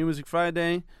hamna på New Music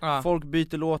Friday, folk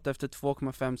byter låt efter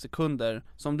 2,5 sekunder.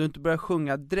 Så om du inte börjar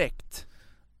sjunga direkt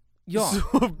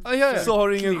så har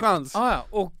du ingen chans.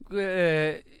 Och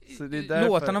så det är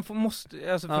låtarna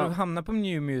måste, alltså för att hamna på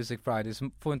New Music Friday så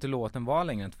får inte låten vara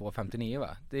längre än 2.59 va?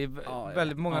 Det är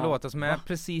väldigt många låtar som är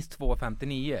precis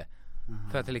 2.59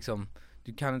 för att det liksom,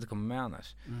 du kan inte komma med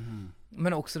annars.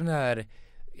 Men också den här,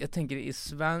 jag tänker i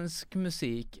svensk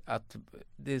musik att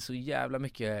det är så jävla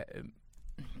mycket,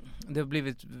 det har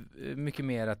blivit mycket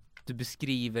mer att du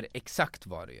beskriver exakt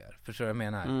vad du gör. Förstår du vad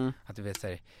jag menar? Att du vet så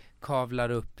här, kavlar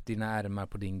upp dina ärmar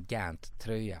på din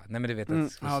Gant-tröja. Nej men du vet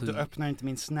att du öppnar inte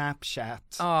min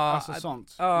Snapchat. Alltså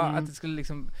sånt. Att det skulle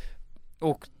liksom,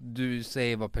 och du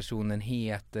säger vad personen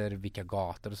heter, vilka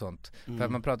gator och sånt. För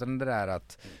att man pratar om det där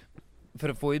att för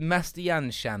att få mest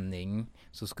igenkänning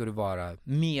så ska du vara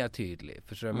mer tydlig.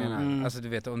 Förstår du vad jag menar? Alltså du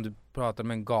vet, om du pratar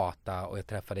med en gata och jag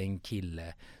träffade en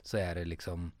kille så är det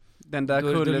liksom Den där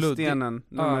kullerstenen,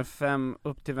 nummer 5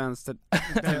 upp till vänster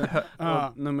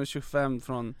och nummer 25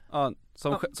 från,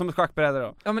 som ett schackbräde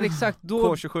då. Ja men exakt,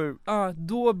 då, K27. Ja,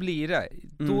 då blir det,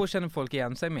 då känner folk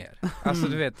igen sig mer. Alltså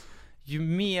du vet, ju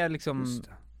mer liksom,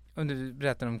 om du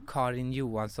berättar om Karin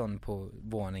Johansson på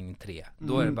våning 3,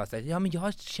 då är det bara så här, ja men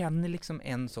jag känner liksom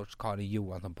en sorts Karin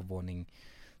Johansson på våning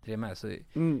 3 med, så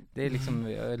det är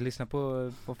liksom, jag lyssnar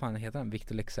på vad fan heter han,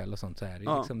 Victor Lexell och sånt, så här det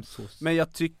är liksom så. Men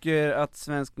jag tycker att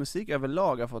svensk musik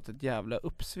överlag har fått ett jävla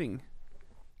uppsving.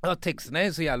 Ja, texterna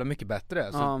är så jävla mycket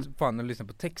bättre. Så fan, att lyssna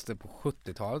på texter på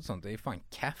 70-talet och sånt, det är fan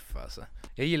kaff alltså.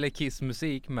 Jag gillar Kiss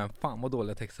musik, men fan vad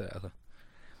dåliga texter är alltså.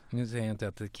 Nu säger jag inte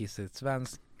att Kiss är ett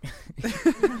svenskt.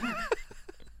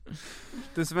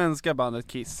 Det svenska bandet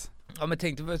Kiss. Ja men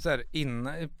tänkte på så här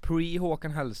innan,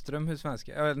 pre-Håkan Hellström, hur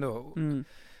svenska, jag vet inte,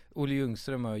 Olle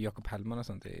Ljungström och Jakob Hellman och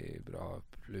sånt, det är bra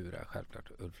lura,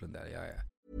 självklart. Ulf Lundell, ja.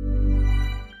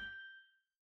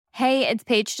 Hey, it's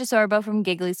Paige DeSorbo from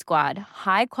Giggly Squad.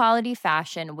 High quality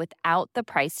fashion without the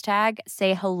price tag.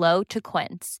 Say hello to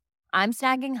Quince. I'm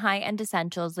snagging high-end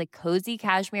essentials like cozy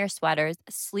cashmere sweaters,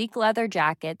 sleek leather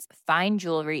jackets, fine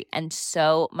jewelry, and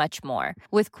so much more.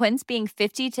 With Quince being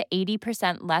 50 to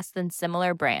 80% less than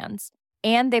similar brands.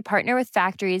 And they partner with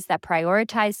factories that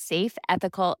prioritize safe,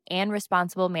 ethical, and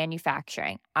responsible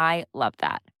manufacturing. I love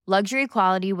that. Luxury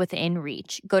quality within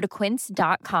reach. Go to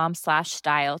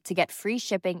quince.com/style to get free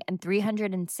shipping and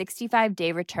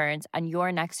 365-day returns on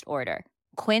your next order.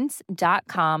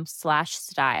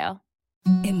 Quince.com/style.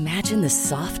 Imagine the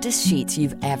softest sheets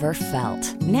you've ever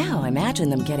felt. Now imagine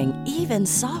them getting even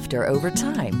softer over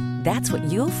time. That's what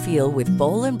you'll feel with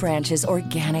Boll & Branch's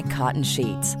organic cotton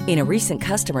sheets. In a recent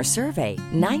customer survey,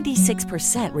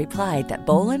 96% replied that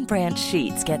Boll & Branch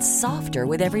sheets get softer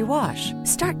with every wash.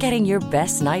 Start getting your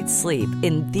best night's sleep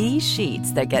in these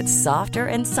sheets that get softer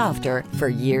and softer for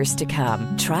years to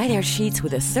come. Try their sheets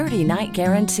with a 30-night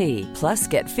guarantee. Plus,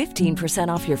 get 15%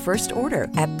 off your first order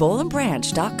at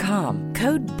bollandbranch.com.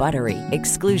 Code BUTTERY.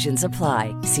 Exclusions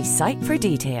apply. See site for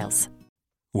details.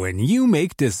 When you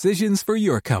make decisions for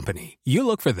your company, you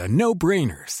look for the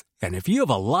no-brainers. And if you have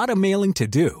a lot of mailing to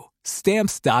do,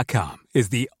 Stamps.com is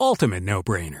the ultimate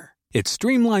no-brainer. It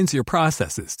streamlines your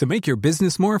processes to make your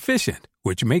business more efficient,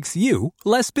 which makes you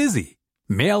less busy.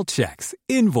 Mail checks,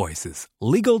 invoices,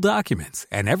 legal documents,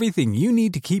 and everything you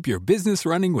need to keep your business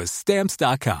running with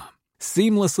Stamps.com.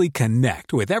 Seamlessly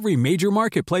connect with every major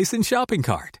marketplace and shopping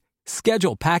cart.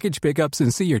 Schedule package pickups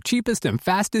and see your cheapest and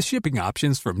fastest shipping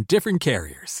options from different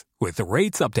carriers. With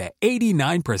rates up to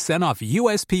 89% off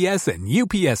USPS and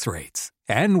UPS rates.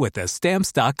 And with the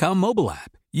Stamps.com mobile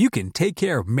app, you can take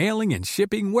care of mailing and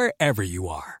shipping wherever you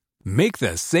are. Make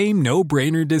the same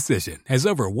no-brainer decision as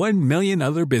over 1 million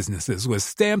other businesses with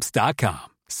Stamps.com.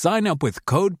 Sign up with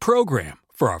code PROGRAM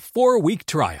for a 4-week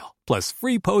trial, plus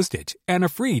free postage and a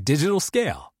free digital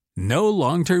scale. No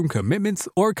long-term commitments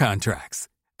or contracts.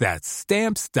 That's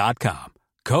Stamps.com.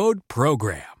 Code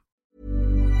PROGRAM.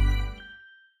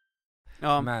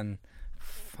 Ja. Men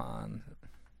fan.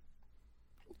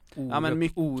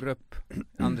 Orup,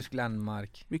 Anders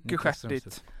Glenmark. Mycket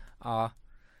skärtigt. Ja.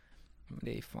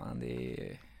 Det är fan, det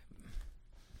är...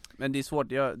 Men det är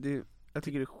svårt, jag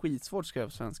tycker det är skitsvårt att skriva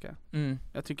på svenska.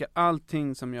 Jag tycker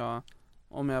allting som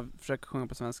om jag försöker sjunga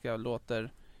på svenska,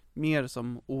 låter mer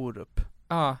som Orup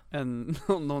än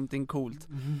någonting coolt.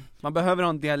 Man behöver ha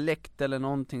en dialekt eller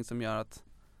någonting som gör att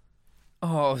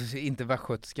inte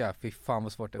västgötska, fy fan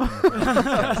vad svårt det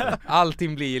är.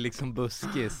 Allting blir liksom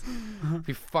buskis.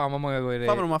 Fy fan vad många gånger det är.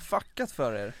 Fan vad de har fuckat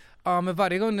för er. Ja, men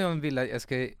varje gång de vill att jag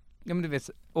ska, ja men du vet,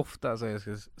 ofta så jag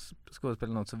ska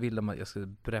skådespela något så vill de att jag ska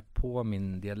bre på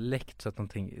min dialekt så att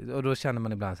någonting, och då känner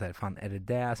man ibland så här, fan är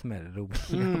det som är det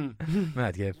roliga med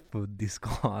att jag är född i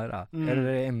Skara? Är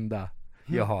det enda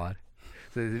jag har?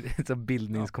 Så det är ett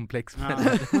bildningskomplex med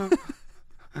det.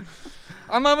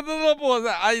 Man drar på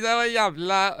sig, aj det var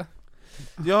jävla...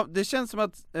 Ja, det känns som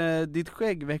att ditt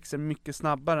skägg växer mycket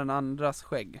snabbare än andras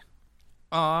skägg.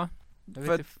 Ja, jag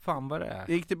vet inte fan vad det är. Jag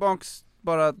gick tillbaks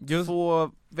bara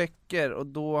 2 veckor och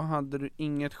då hade du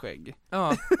inget skägg.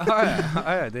 Ja,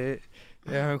 det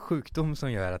är en sjukdom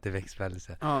som gör att det växer väldigt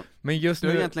så. Ja. Men just du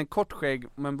nu har egentligen kort skägg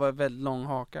men bara väldigt lång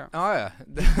haka. Ja,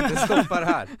 det stoppar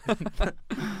här.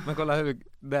 Man kollar hur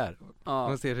där. Ja.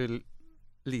 Man ser hur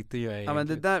lite jag är. Ja, men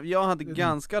det där, jag hade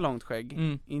ganska långt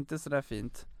skägg, inte så där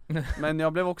fint. Men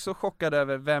jag blev också chockad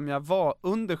över vem jag var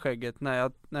under skägget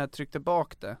när jag tryckte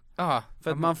bak det.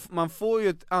 För att man får ju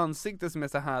ett ansikte som är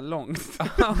så här långt.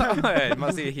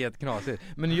 Man ser helt knasigt.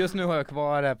 Men just nu har jag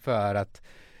kvar det för att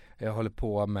Jag håller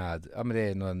på med, men det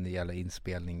är någon jävla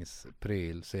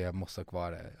inspelningspryl så jag måste ha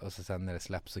kvar det. Och så sen när det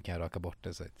släpps så kan jag raka bort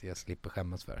det så att jag slipper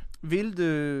skämmas för det. Vill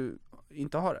du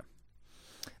inte ha det?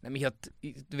 Nej men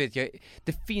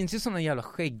det finns ju såna jävla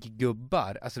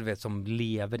skägggubbar, alltså du vet som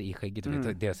lever i skägget, du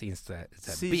vet deras Insta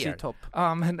beard.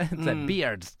 Ja men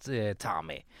beards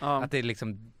Tommy. Att det är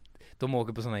liksom de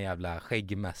åker på såna jävla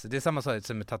skäggmässor. Det är samma sak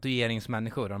som med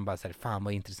tatueringsmänniskor. De bara säger fan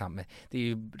vad intressant. Men det är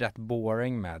ju rätt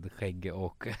boring med skägg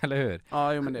och, eller hur?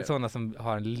 Ja, jo, men det. Sådana som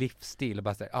har en livsstil och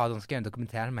bara säger de ska göra en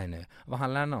dokumentär med mig nu. Vad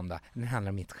handlar den om då? Den handlar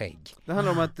om mitt skägg. Det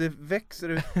handlar om att det växer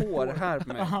ut hår här på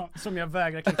mig. Som jag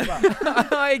vägrar klippa.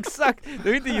 Ja, exakt. Det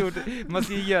har inte gjort. Man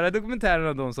ska ju göra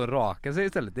dokumentärer om de som rakar sig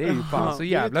istället. Det är ju fan så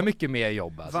jävla mycket mer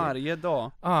jobb alltså. Varje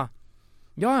dag.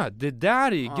 Ja, det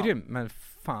där är ju grymt. Men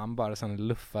fan bara sådana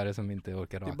luffare som inte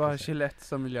orkar raka sig. Det är bara Gillette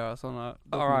som vill göra sådana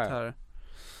dokumentärer.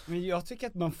 Men jag tycker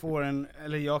att man får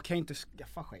eller jag kan inte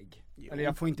skaffa skägg. Eller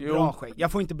jag får inte bra skägg.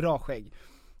 Jag får inte bra skägg.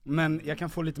 Men jag kan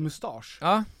få lite mustasch.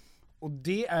 Ja. Och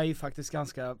det är ju faktiskt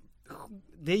ganska,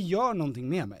 det gör någonting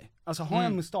med mig. Alltså har jag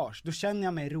en mustasch, då känner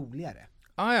jag mig roligare.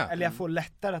 Eller jag får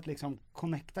lättare att liksom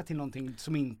connecta till någonting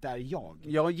som inte är jag.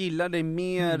 Jag gillar dig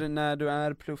mer när du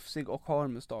är plufsig och har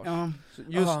mustasch.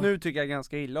 Just nu tycker jag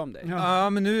ganska illa om dig. Ja,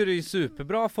 men nu är du i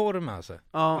superbra form alltså.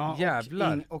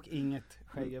 Jävlar. Och inget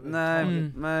skägg. Nej.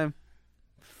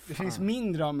 Det finns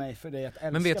mindre av mig för dig att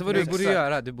älska. Men vet du vad du borde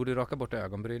göra? Du borde raka bort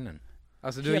ögonbrynen.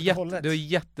 Alltså du har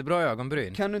jättebra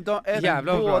ögonbryn. Kan du ta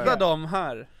båda dem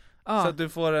här? Så att du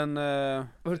får en...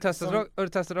 Har du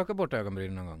testat raka bort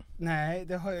ögonbrynen någon gång? Nej,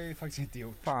 det har jag ju faktiskt inte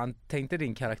gjort. Fan, tänkte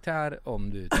din karaktär om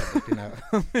du tar bort dina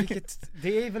ögonbryn?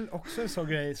 Det är väl också en sån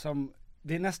grej som...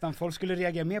 Det är nästan, folk skulle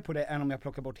reagera mer på det än om jag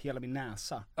plockar bort hela min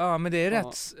näsa. Ja, men det är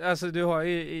rätt. Alltså du har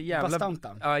ju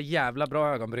jävla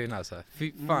bra ögonbryn alltså.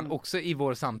 Fy fan, också i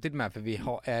vår samtid med, för vi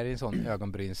är i en sån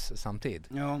ögonbryns samtid.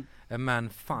 Ja. Men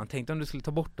fan, tänkte om du skulle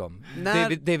ta bort dem.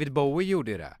 David Bowie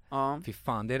gjorde ju det. Fy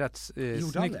fan, det är rätt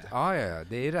snyggt. Ja,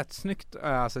 det är rätt snyggt.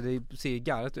 Alltså det ser ju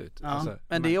galet ut. Alltså,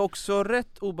 men det är också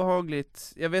rätt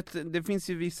obehagligt. Jag vet, det finns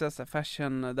ju vissa så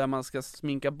fashion där man ska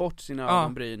sminka bort sina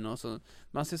ögonbryn och så.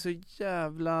 Man ser så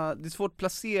jävla... Det är svårt att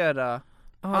placera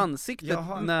ansiktet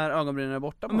när ögonbrynen är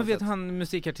borta. Men vet han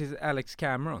musikartist Alex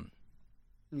Cameron?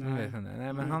 Nej,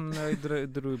 men han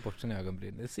drog bort sina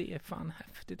ögonbryn. Det ser fan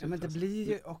häftigt ut. Men det blir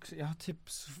ju också,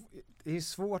 det är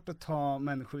svårt att ta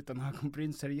människor utan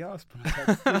ögonbryn seriöst på något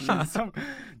sätt.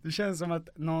 Det känns som att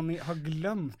någon har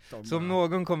glömt dem. Som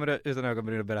någon kommer utan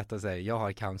ögonbryn och berättar sig, jag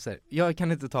har cancer. Jag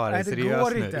kan inte ta det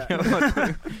seriöst nu. Inte.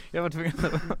 Jag var tvungen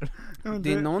att...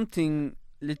 Det är någonting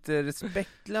lite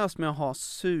respektlöst med att ha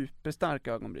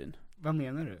superstarka ögonbryn. Vad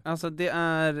menar du? Alltså det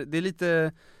är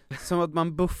lite som att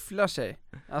man bufflar sig.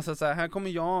 Alltså så här kommer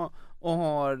jag och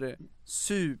har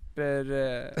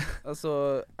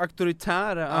alltså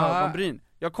auktoritära ögonbryn.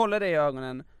 Jag kollar dig i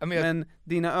ögonen, men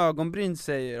dina ögonbryn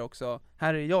säger också,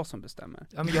 här är jag som bestämmer.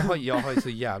 Ja, men jag har ju så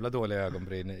jävla dåliga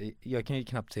ögonbryn. Jag kan ju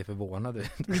knappt se förvånad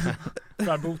ut.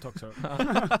 Förbot också.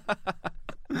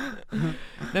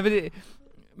 Nej,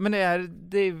 men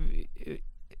det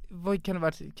vad kan det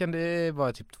vara? Kan det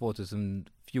vara typ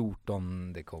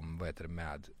 2014 det kom, vad heter det,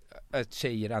 med att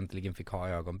tjejer äntligen fick ha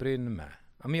ögonbryn med?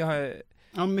 Ja, men jag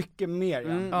har... mycket mer.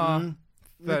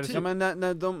 Men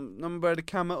när de började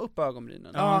kamma upp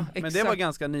ögonbrynen. Men det var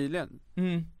ganska nyligen.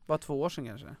 Bara 2 år sedan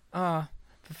kanske.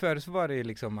 För förut var det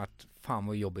liksom att fan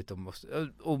vad jobbigt de måste...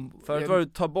 Förut var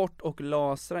det ta bort och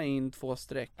lasra in 2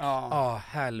 streck.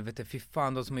 Helvete, fy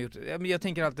fan de som har gjort... Jag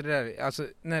tänker alltid det där, alltså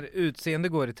när utseende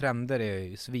går i trender är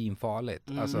ju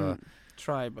svinfarligt. Alltså...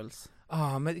 Tribals.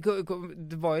 Men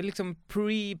det var ju liksom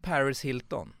pre-Paris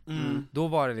Hilton. Då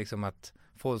var det liksom att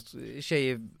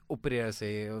tjejer opererade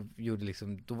sig och gjorde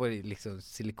liksom, då var det liksom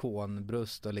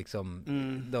silikonbröst och liksom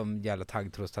de jävla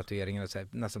taggtrådstatueringarna så här,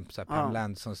 nästan så här Pam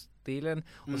Lanson-stilen.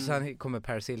 Och sen kommer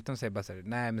Paris Hilton och säger bara så här,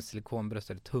 nej men silikonbröst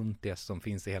är det tuntigaste som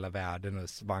finns i hela världen och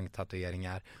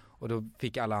svanktatueringar. Och då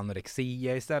fick alla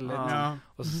anorexia istället.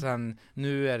 Och så sen,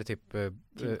 nu är det typ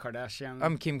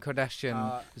Kim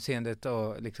Kardashian seendet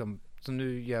och liksom, så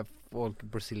nu gör folk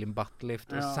Brazilian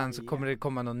buttlift och sen så kommer det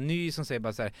komma någon ny som säger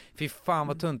bara så här, fy fan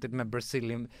vad tuntigt med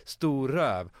Brazilian stor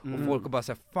röv och folk bara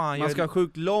så här, fan man ska ha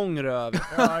sjukt lång röv.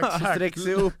 Sträck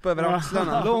sig upp över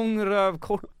axlarna. Lång röv,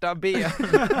 korta ben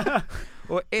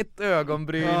och ett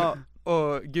ögonbryn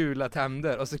och gula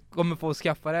tänder och så kommer folk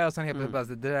skaffa det och sen helt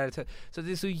plötsligt det där, så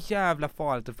det är så jävla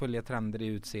farligt att följa trender i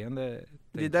utseende.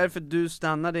 Det är därför du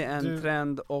stannade i en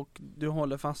trend och du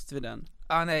håller fast vid den.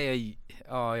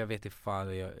 Jag vet inte fan,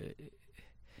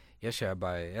 jag kör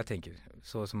bara, jag tänker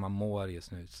så som man mår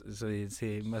just nu, så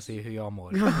man ser hur jag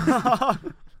mår.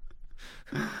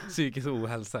 Psykisk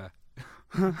ohälsa.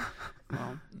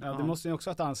 Ja, det måste ju också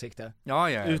ha ett ansikte. Ja,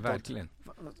 verkligen.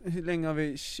 Hur länge har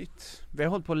vi, vi har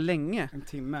hållit på länge. En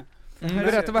timme.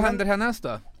 Berätta, vad händer härnäst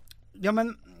då? Ja,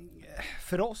 men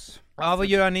för oss. Ja, vad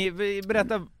gör ni?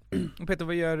 Berätta, Peter,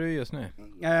 vad gör du just nu?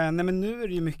 Nej, men nu är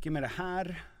det ju mycket med det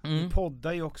här. Vi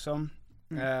poddar ju också.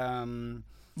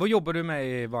 Vad jobbar du med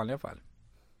i vanliga fall?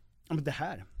 Ja, men det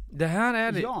här. Det här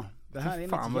är det? Ja, det här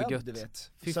är mitt jobb, du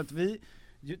vet. Så att vi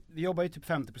jobbar ju typ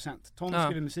 50%. Tom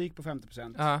skriver musik på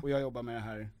 50%. Och jag jobbar med det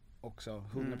här också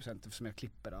 100% eftersom jag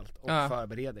klipper allt. Och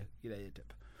förbereder grejer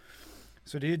typ.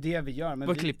 Så det är ju det vi gör. Men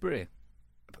vad klipper du i?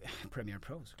 Premiere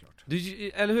Pro såklart.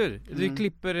 Eller hur? Du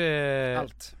klipper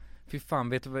allt. Fy fan,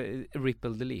 vet du vad Ripple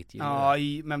Delete? Ja,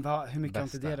 men hur mycket har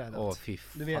inte det räddat? Fy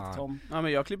fan. Du vet, Tom. Ja,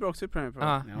 men jag klipper också i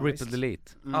Premiere Pro. Ripple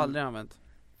Delete. Aldrig använt.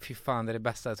 Fy fan, det är det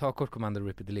bästa. Ta kortkommando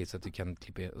Ripple Delete så att du kan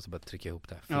klippa och så bara trycka ihop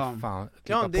det. Fy fan.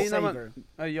 Ja, det är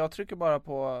när jag trycker bara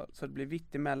på så det blir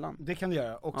vitt emellan. Det kan du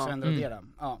göra, och sen radera.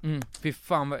 Fy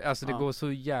fan, alltså det går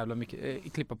så jävla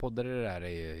mycket. Klippa poddar det där är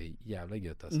ju jävla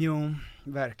gött alltså. Jo,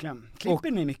 verkligen.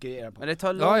 Klipper ni mycket i era podd? Men det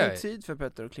tar lång tid för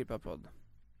Petter att klippa podd.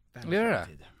 Gör det?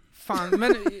 Fan, men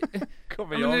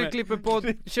när du klipper på,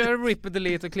 kör Rip och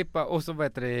Delete och klippa och så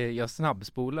vet det, jag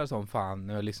snabbspolar som fan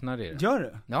när jag lyssnar i det. Gör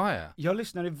du? Ja. Jag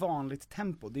lyssnar i vanligt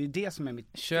tempo, det är ju det som är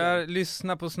mitt...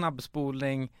 Lyssna på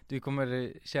snabbspolning, du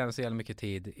kommer tjäna så jävla mycket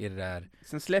tid i det där.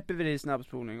 Sen släpper vi det i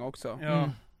snabbspolning också.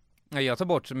 Ja, jag tar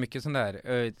bort så mycket sån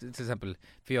där, till exempel,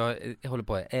 för jag håller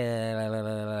på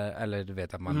eller du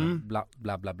vet att man bla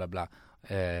bla bla bla bla.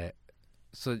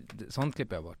 Så sånt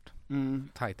klipper jag bort.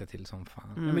 Tajta till som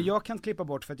fan. Ja, men jag kan klippa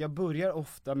bort för att jag börjar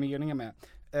ofta meningar med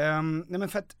nej, men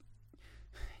för att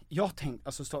jag tänkte,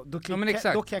 alltså då kan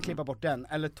jag klippa bort den.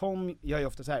 Eller Tom gör ju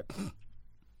ofta så här.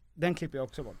 Den klipper jag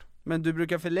också bort. Men du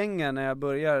brukar förlänga när jag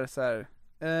börjar så här.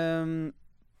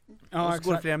 Och så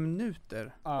går det flera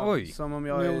minuter. Oj. Som om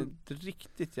jag är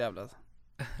riktigt jävla.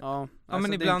 Ja, alltså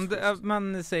men ibland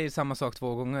man säger samma sak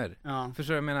 2 gånger.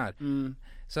 Förstår du vad jag menar?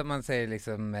 Så att man säger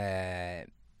liksom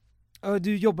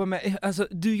du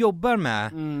jobbar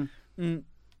med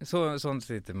sånt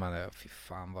sitter man fy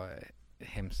fan vad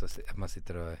hemskt att man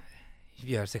sitter och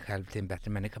gör sig själv till en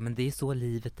bättre människa, men det är så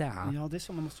livet är. Ja, det är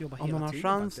så man måste jobba hela tiden. Om man har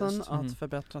chansen att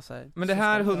förbättra sig. Men det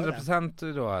här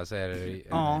 100% då alltså är det,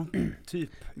 ja, typ.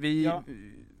 Vi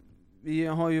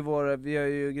har ju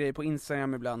grejer på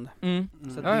Instagram ibland.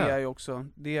 Så det är ju också,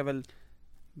 det är väl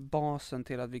basen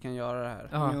till att vi kan göra det här.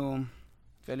 Jo.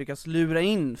 Vi har lyckats lura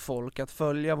in folk att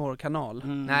följa vår kanal.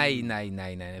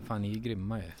 Nej, fan ni är ju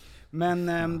grymma ju.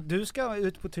 Men du ska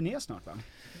ut på turné snart, va?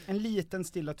 En liten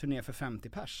stilla turné för 50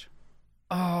 pers.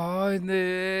 Ja,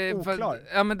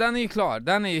 men den är ju klar.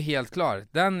 Den är ju helt klar.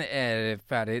 Den är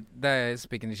färdig. Där är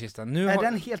spiken i kistan. Är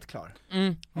den helt klar?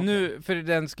 Okay. Nu, för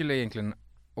den skulle egentligen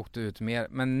åkt ut mer,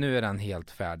 men nu är den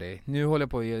helt färdig. Nu håller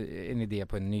jag på en idé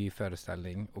på en ny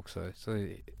föreställning också.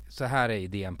 Så här är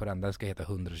idén på den ska heta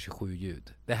 127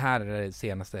 ljud. Det här är det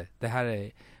senaste. Det här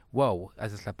är wow,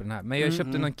 att jag släpper den här. Men jag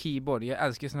köpte någon keyboard. Jag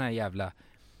älskar såna här jävla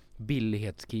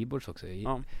billighetskeyboards också.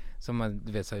 Som man,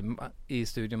 du vet, så i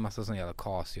studion massa sån jävla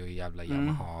Casio och jävla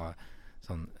Yamaha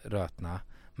sån rötna.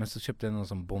 Men så köpte jag någon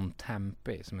som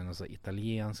Bontempi som är någon sån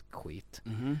italiensk skit.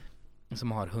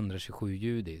 Som har 127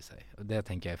 ljud i sig. Och det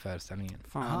tänker jag är föreställningen.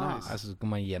 Fan, nice. Alltså så går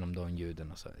man igenom de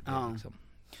ljuden och så. Liksom.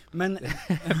 Men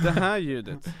det här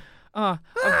ljudet.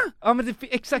 Men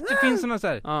exakt, det finns såna så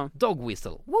här dog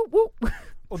whistle. Woo, woo.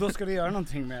 Och då ska du göra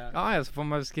någonting med... Ja, så får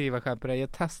man skriva själv på det.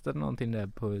 Jag testade någonting där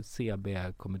på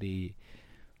CB komedi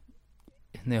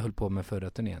när jag höll på med förra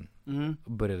turnén.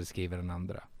 Och började skriva den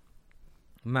andra.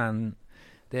 Men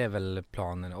det är väl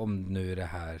planen om nu det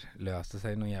här löser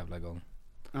sig någon jävla gång.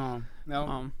 Ja,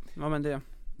 men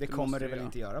det kommer det väl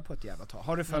inte göra på ett jävla tag.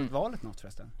 Har du följt valet något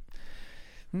förresten?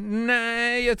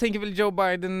 Nej, jag tänker väl Joe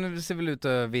Biden ser väl ut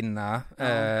att vinna.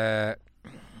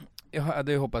 Jag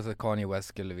hade ju hoppats att Kanye West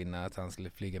skulle vinna, att han skulle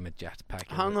flyga med jetpack.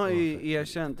 Han har ju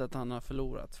erkänt att han har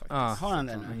förlorat faktiskt. Har han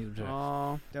det nu? Han gjorde det.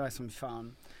 Ja, det var som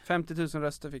fan. 50 000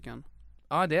 röster fick han.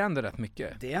 Ja, det är ändå rätt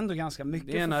mycket. Det är ändå ganska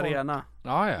mycket. Det är en arena.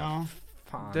 Ja.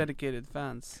 Fan. Dedicated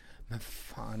fans. Men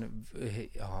fan,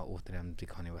 återigen till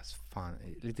Kanye West. Fan,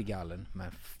 lite galen,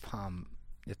 men fan.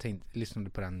 Jag lyssnade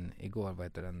på den igår, vad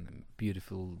heter den?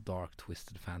 Beautiful Dark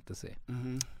Twisted Fantasy.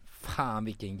 Fan,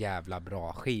 vilken jävla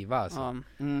bra skiva alltså.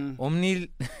 Om ni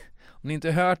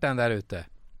inte hört den där ute,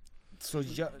 så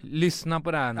lyssna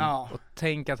på den och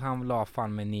tänk att han la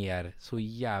fan med ner så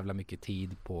jävla mycket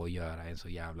tid på att göra en så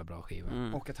jävla bra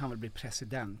skiva. Och att han vill bli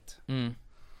president.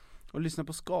 Och lyssna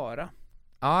på Skara.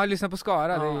 Ja, lyssna på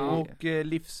Skara. Och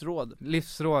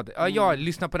Livsråd. Ja,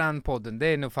 lyssna på den podden. Det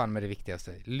är nog fan med det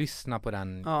viktigaste. Lyssna på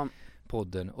den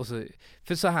podden. Och så,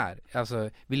 för så här, alltså,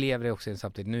 vi lever också i en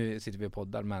samtid. Nu sitter vi och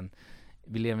poddar, men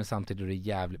vi lever i en samtid då det är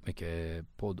jävligt mycket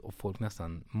podd och folk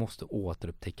nästan måste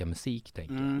återupptäcka musik,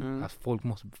 tänker jag. Alltså, folk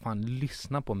måste fan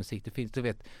lyssna på musik.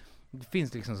 Det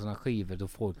finns liksom sådana skivor då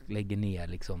folk lägger ner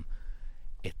liksom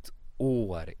ett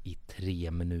år i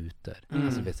 3 minuter.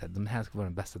 Alltså vet jag, de här ska vara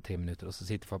de bästa 3 minuter och så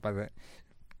sitter folk bara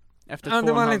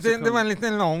det var en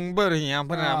liten lång början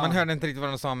på det här. Man hörde inte riktigt vad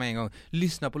de sa med en gång.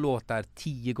 Lyssna på låtar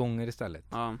 10 gånger istället.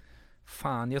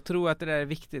 Fan, jag tror att det där är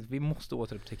viktigt. Vi måste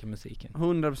återupptäcka musiken.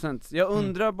 100%. Jag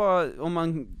undrar bara om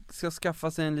man ska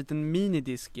skaffa sig en liten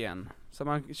minidisk igen, så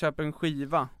man köper en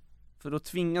skiva. För då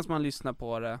tvingas man lyssna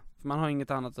på det, för man har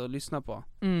inget annat att lyssna på.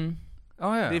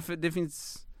 Det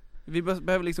finns... Vi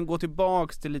behöver liksom gå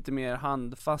tillbaks till lite mer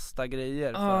handfasta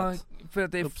grejer för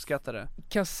att uppskatta det.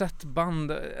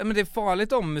 Kassettband, men det är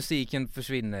farligt om musiken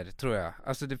försvinner, tror jag.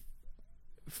 Alltså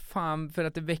för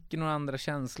att det väcker några andra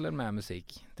känslor med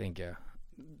musik, tänker jag.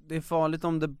 Det är farligt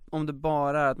om det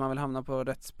bara är att man vill hamna på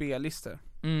rätt spellistor.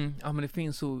 Ja, men det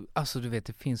finns så, alltså du vet,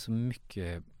 det finns så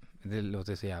mycket. Det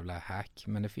låter så jävla hack,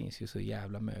 men det finns ju så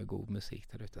jävla mycket god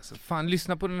musik där ute. Alltså, fan,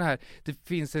 lyssna på den här. Det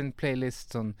finns en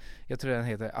playlist som, jag tror den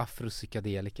heter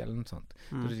Afropsykedelika eller något sånt.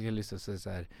 Då du kan lyssna på så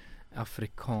här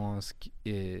afrikansk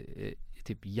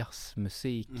typ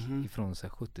jazzmusik ifrån så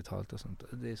här 70-talet och sånt.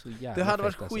 Det är så jävla Det hade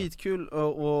varit alltså. skitkul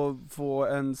att få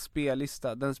en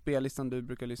spellista, den spellistan du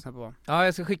brukar lyssna på. Ja,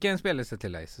 jag ska skicka en spellista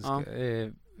till dig. Så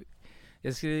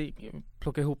jag ska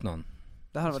plocka ihop någon.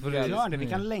 Det här var vi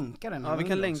kan länka den. Ja, vi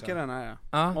kan länka den här.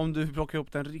 Ja. Om du plockar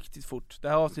ihop den riktigt fort. Det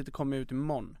här avsnittet kommer ut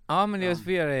imorgon. Ja, men jag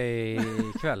ska göra det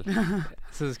ikväll.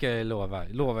 Så ska jag lova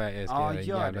jag ska göra en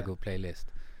jävla god playlist.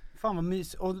 Fan vad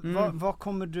mys. Och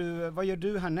vad gör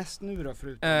du härnäst nu då,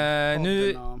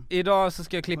 förutom idag så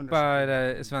ska jag klippa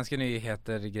Svenska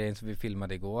nyheter-grejen som vi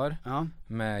filmade igår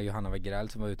med Johanna Wagrell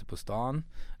som var ute på stan.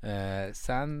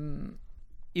 Sen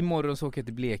imorgon så åker jag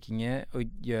till Blekinge och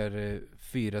gör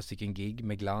 4 stycken gig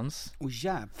med Glans.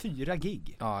 4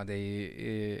 gig? Ja, det är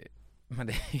ju men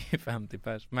det är ju 50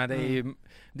 pers. Men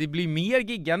det blir mer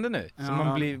giggande nu. Så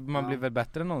man blir väl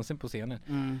bättre än någonsin på scenen.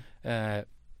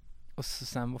 Och så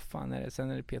sen, vad fan är det? Sen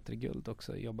är det Peter Guld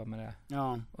också, jobbar med det.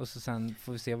 Ja. Och så sen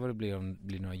får vi se vad det blir, om det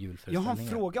blir några julföreställningar. Jag har en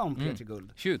fråga om Peter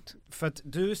Guld. Shoot. För att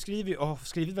du skriver ju, och har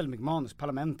skrivit väldigt mycket manus,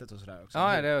 Parlamentet och sådär också.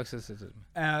 Ja, det har jag också sett.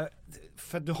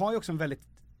 För du har ju också en väldigt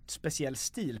speciell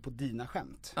stil på dina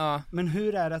skämt. Ja. Men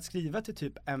hur är det att skriva till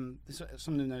typ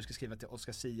som nu när du ska skriva till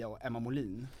Oscar Sia och Emma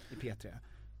Molin i P3?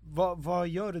 Vad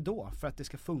gör du då för att det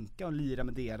ska funka och lira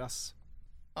med deras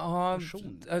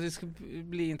person? Ja, det ska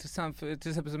bli intressant. För,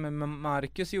 till exempel som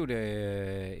Marcus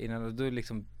gjorde innan, då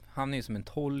liksom, han är ju som en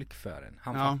tolk för en.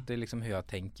 Han fattar liksom hur jag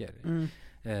tänker.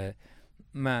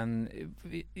 Men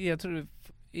jag tror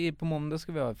på måndag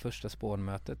ska vi ha första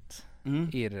spårmötet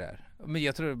i det där. Men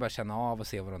jag tror det bara känna av och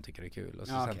se vad de tycker är kul. Och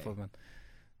så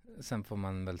sen får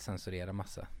man väl censurera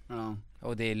massa.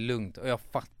 Och det är lugnt. Och jag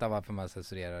fattar varför man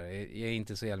censurerar. Jag är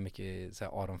inte så jävla mycket så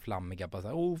här Aron Flammiga. Bara så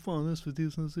här, fan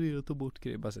SVT censurerar, ta bort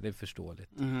grejer. Bara så, det är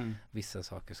förståeligt. Vissa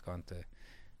saker ska inte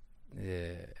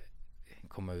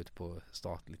komma ut på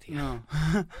statlig TV.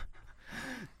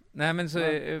 Nej, men så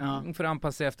för att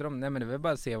anpassa sig efter dem. Nej, men det vill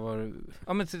bara se vad...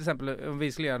 Ja, men till exempel om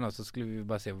vi skulle göra något så skulle vi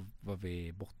bara se vad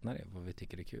vi bottnar i, vad vi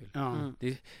tycker är kul.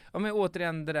 Men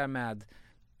återigen det där med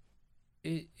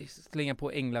slänga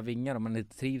på änglavingar. Om man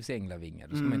inte trivs i änglavingar,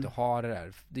 då ska man inte ha det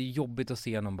där. Det är jobbigt att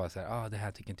se någon bara säga, det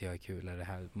här tycker inte jag är kul, eller det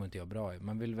här mår inte jag bra i.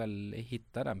 Man vill väl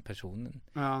hitta den personen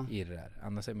i det där.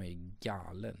 Annars är man ju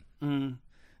galen.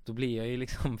 Då blir jag ju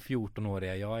liksom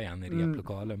 14-åriga jag igen i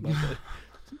replokalen. Bara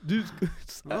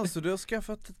så du har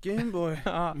skaffat ett Gameboy?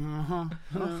 Det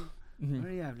är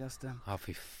det jävligaste. Ja,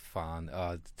 fy fan.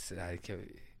 Ja,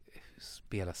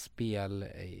 spela spel,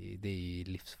 det är ju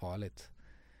livsfarligt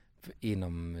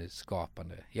inom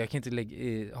skapande. Jag kan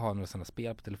inte ha några sådana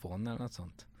spel på telefonen eller något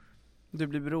sånt. Du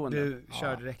blir beroende. Du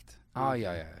kör direkt.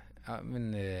 Ja,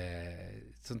 men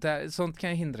sånt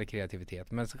kan hindra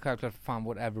kreativitet. Men så självklart, fan,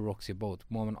 whatever rocks your boat.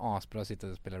 Må man asbra sitta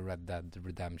och spela Red Dead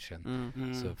Redemption.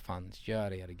 Så fan,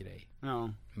 gör er grej.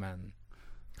 Men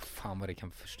fan vad det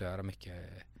kan förstöra mycket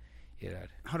i det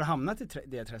här. Har du hamnat i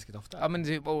det träsket ofta? Ja, men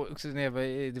det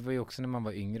var ju också när man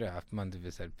var yngre, att man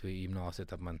på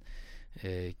gymnasiet, att man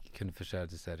kunde förstöra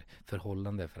det så här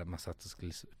förhållande för att man satt och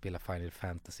skulle spela Final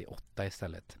Fantasy 8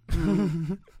 istället.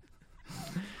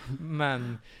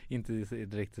 Men inte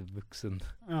direkt vuxen.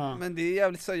 Men det är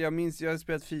jävligt så, jag minns, jag har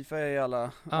spelat FIFA i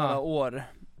alla år.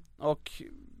 Och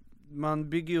man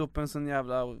bygger upp en sån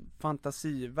jävla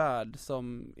fantasivärld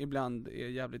som ibland är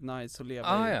jävligt nice att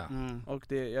leva i. Ja. Och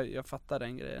det, jag fattar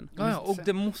den grejen. Ja, och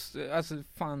det måste, alltså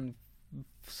fan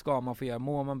ska man få göra,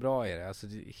 mår man bra i det? Alltså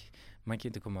man kan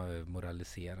inte komma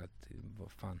moraliserat,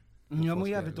 vad fan. Jag mår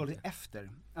jävligt dåligt efter.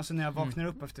 Alltså när jag vaknar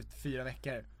upp efter 4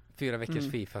 veckor. 4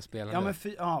 veckors FIFA-spelande. Ja men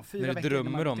 4 när veckor. Du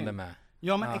drömmer om det med.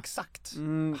 Ja men exakt.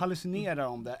 Hallucinerar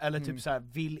om det. Eller typ såhär,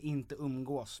 vill inte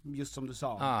umgås, just som du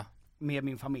sa. Med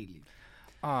min familj.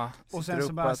 Och sen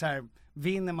så bara såhär,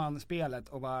 vinner man spelet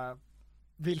och bara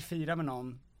vill fira med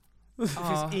någon. Det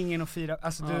finns ingen att fira.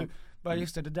 Alltså du, bara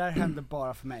just det där händer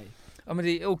bara för mig. Ja men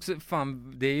det är också,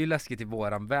 fan, det är ju läskigt i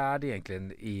våran värld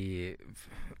egentligen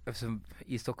eftersom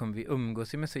i Stockholm vi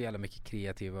umgås ju med så jävla mycket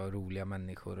kreativa och roliga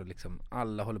människor och liksom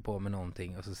alla håller på med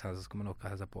någonting och sen så ska man åka och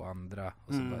hälsa på andra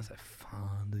och så bara säga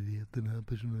fan du vet den här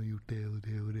personen har gjort det och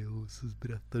det och det och så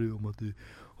berättar du om att du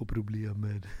har problem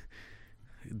med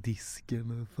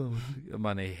disken och fan.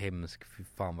 Man är hemsk, för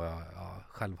fan vad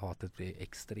självhatet blir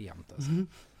extremt alltså.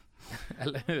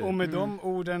 Eller hur? Och med de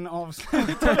orden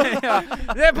avslutar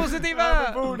det är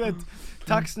positiva bordet.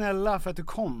 Tack snälla för att du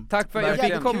kom. Tack för att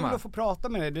jag fick komma. Kul att få prata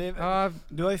med dig.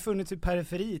 Du har ju funnits i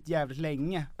periferit jävligt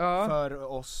länge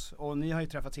för oss. Och ni har ju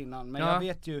träffats innan. Men jag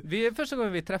vet ju. Det är första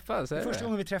gången vi träffas. Första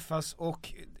gången vi träffas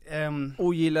och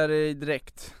ogillar dig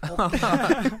direkt.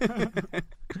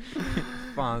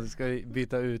 Fan, ska vi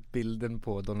byta ut bilden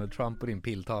på Donald Trump på din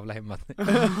pilltavla hemma?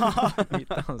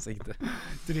 Mitt ansikte.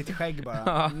 Du är lite skägg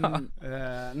bara.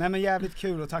 Nej men jävligt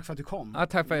kul och tack för att du kom. Ja,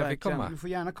 tack för att jag fick komma. Du får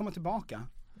gärna komma tillbaka.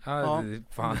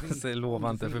 Fan, så lovar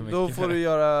inte för mycket. Då får du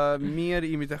göra mer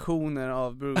imitationer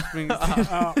av Bruce Springsteen.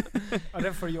 Ja,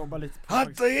 det får du jobba lite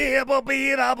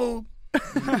på.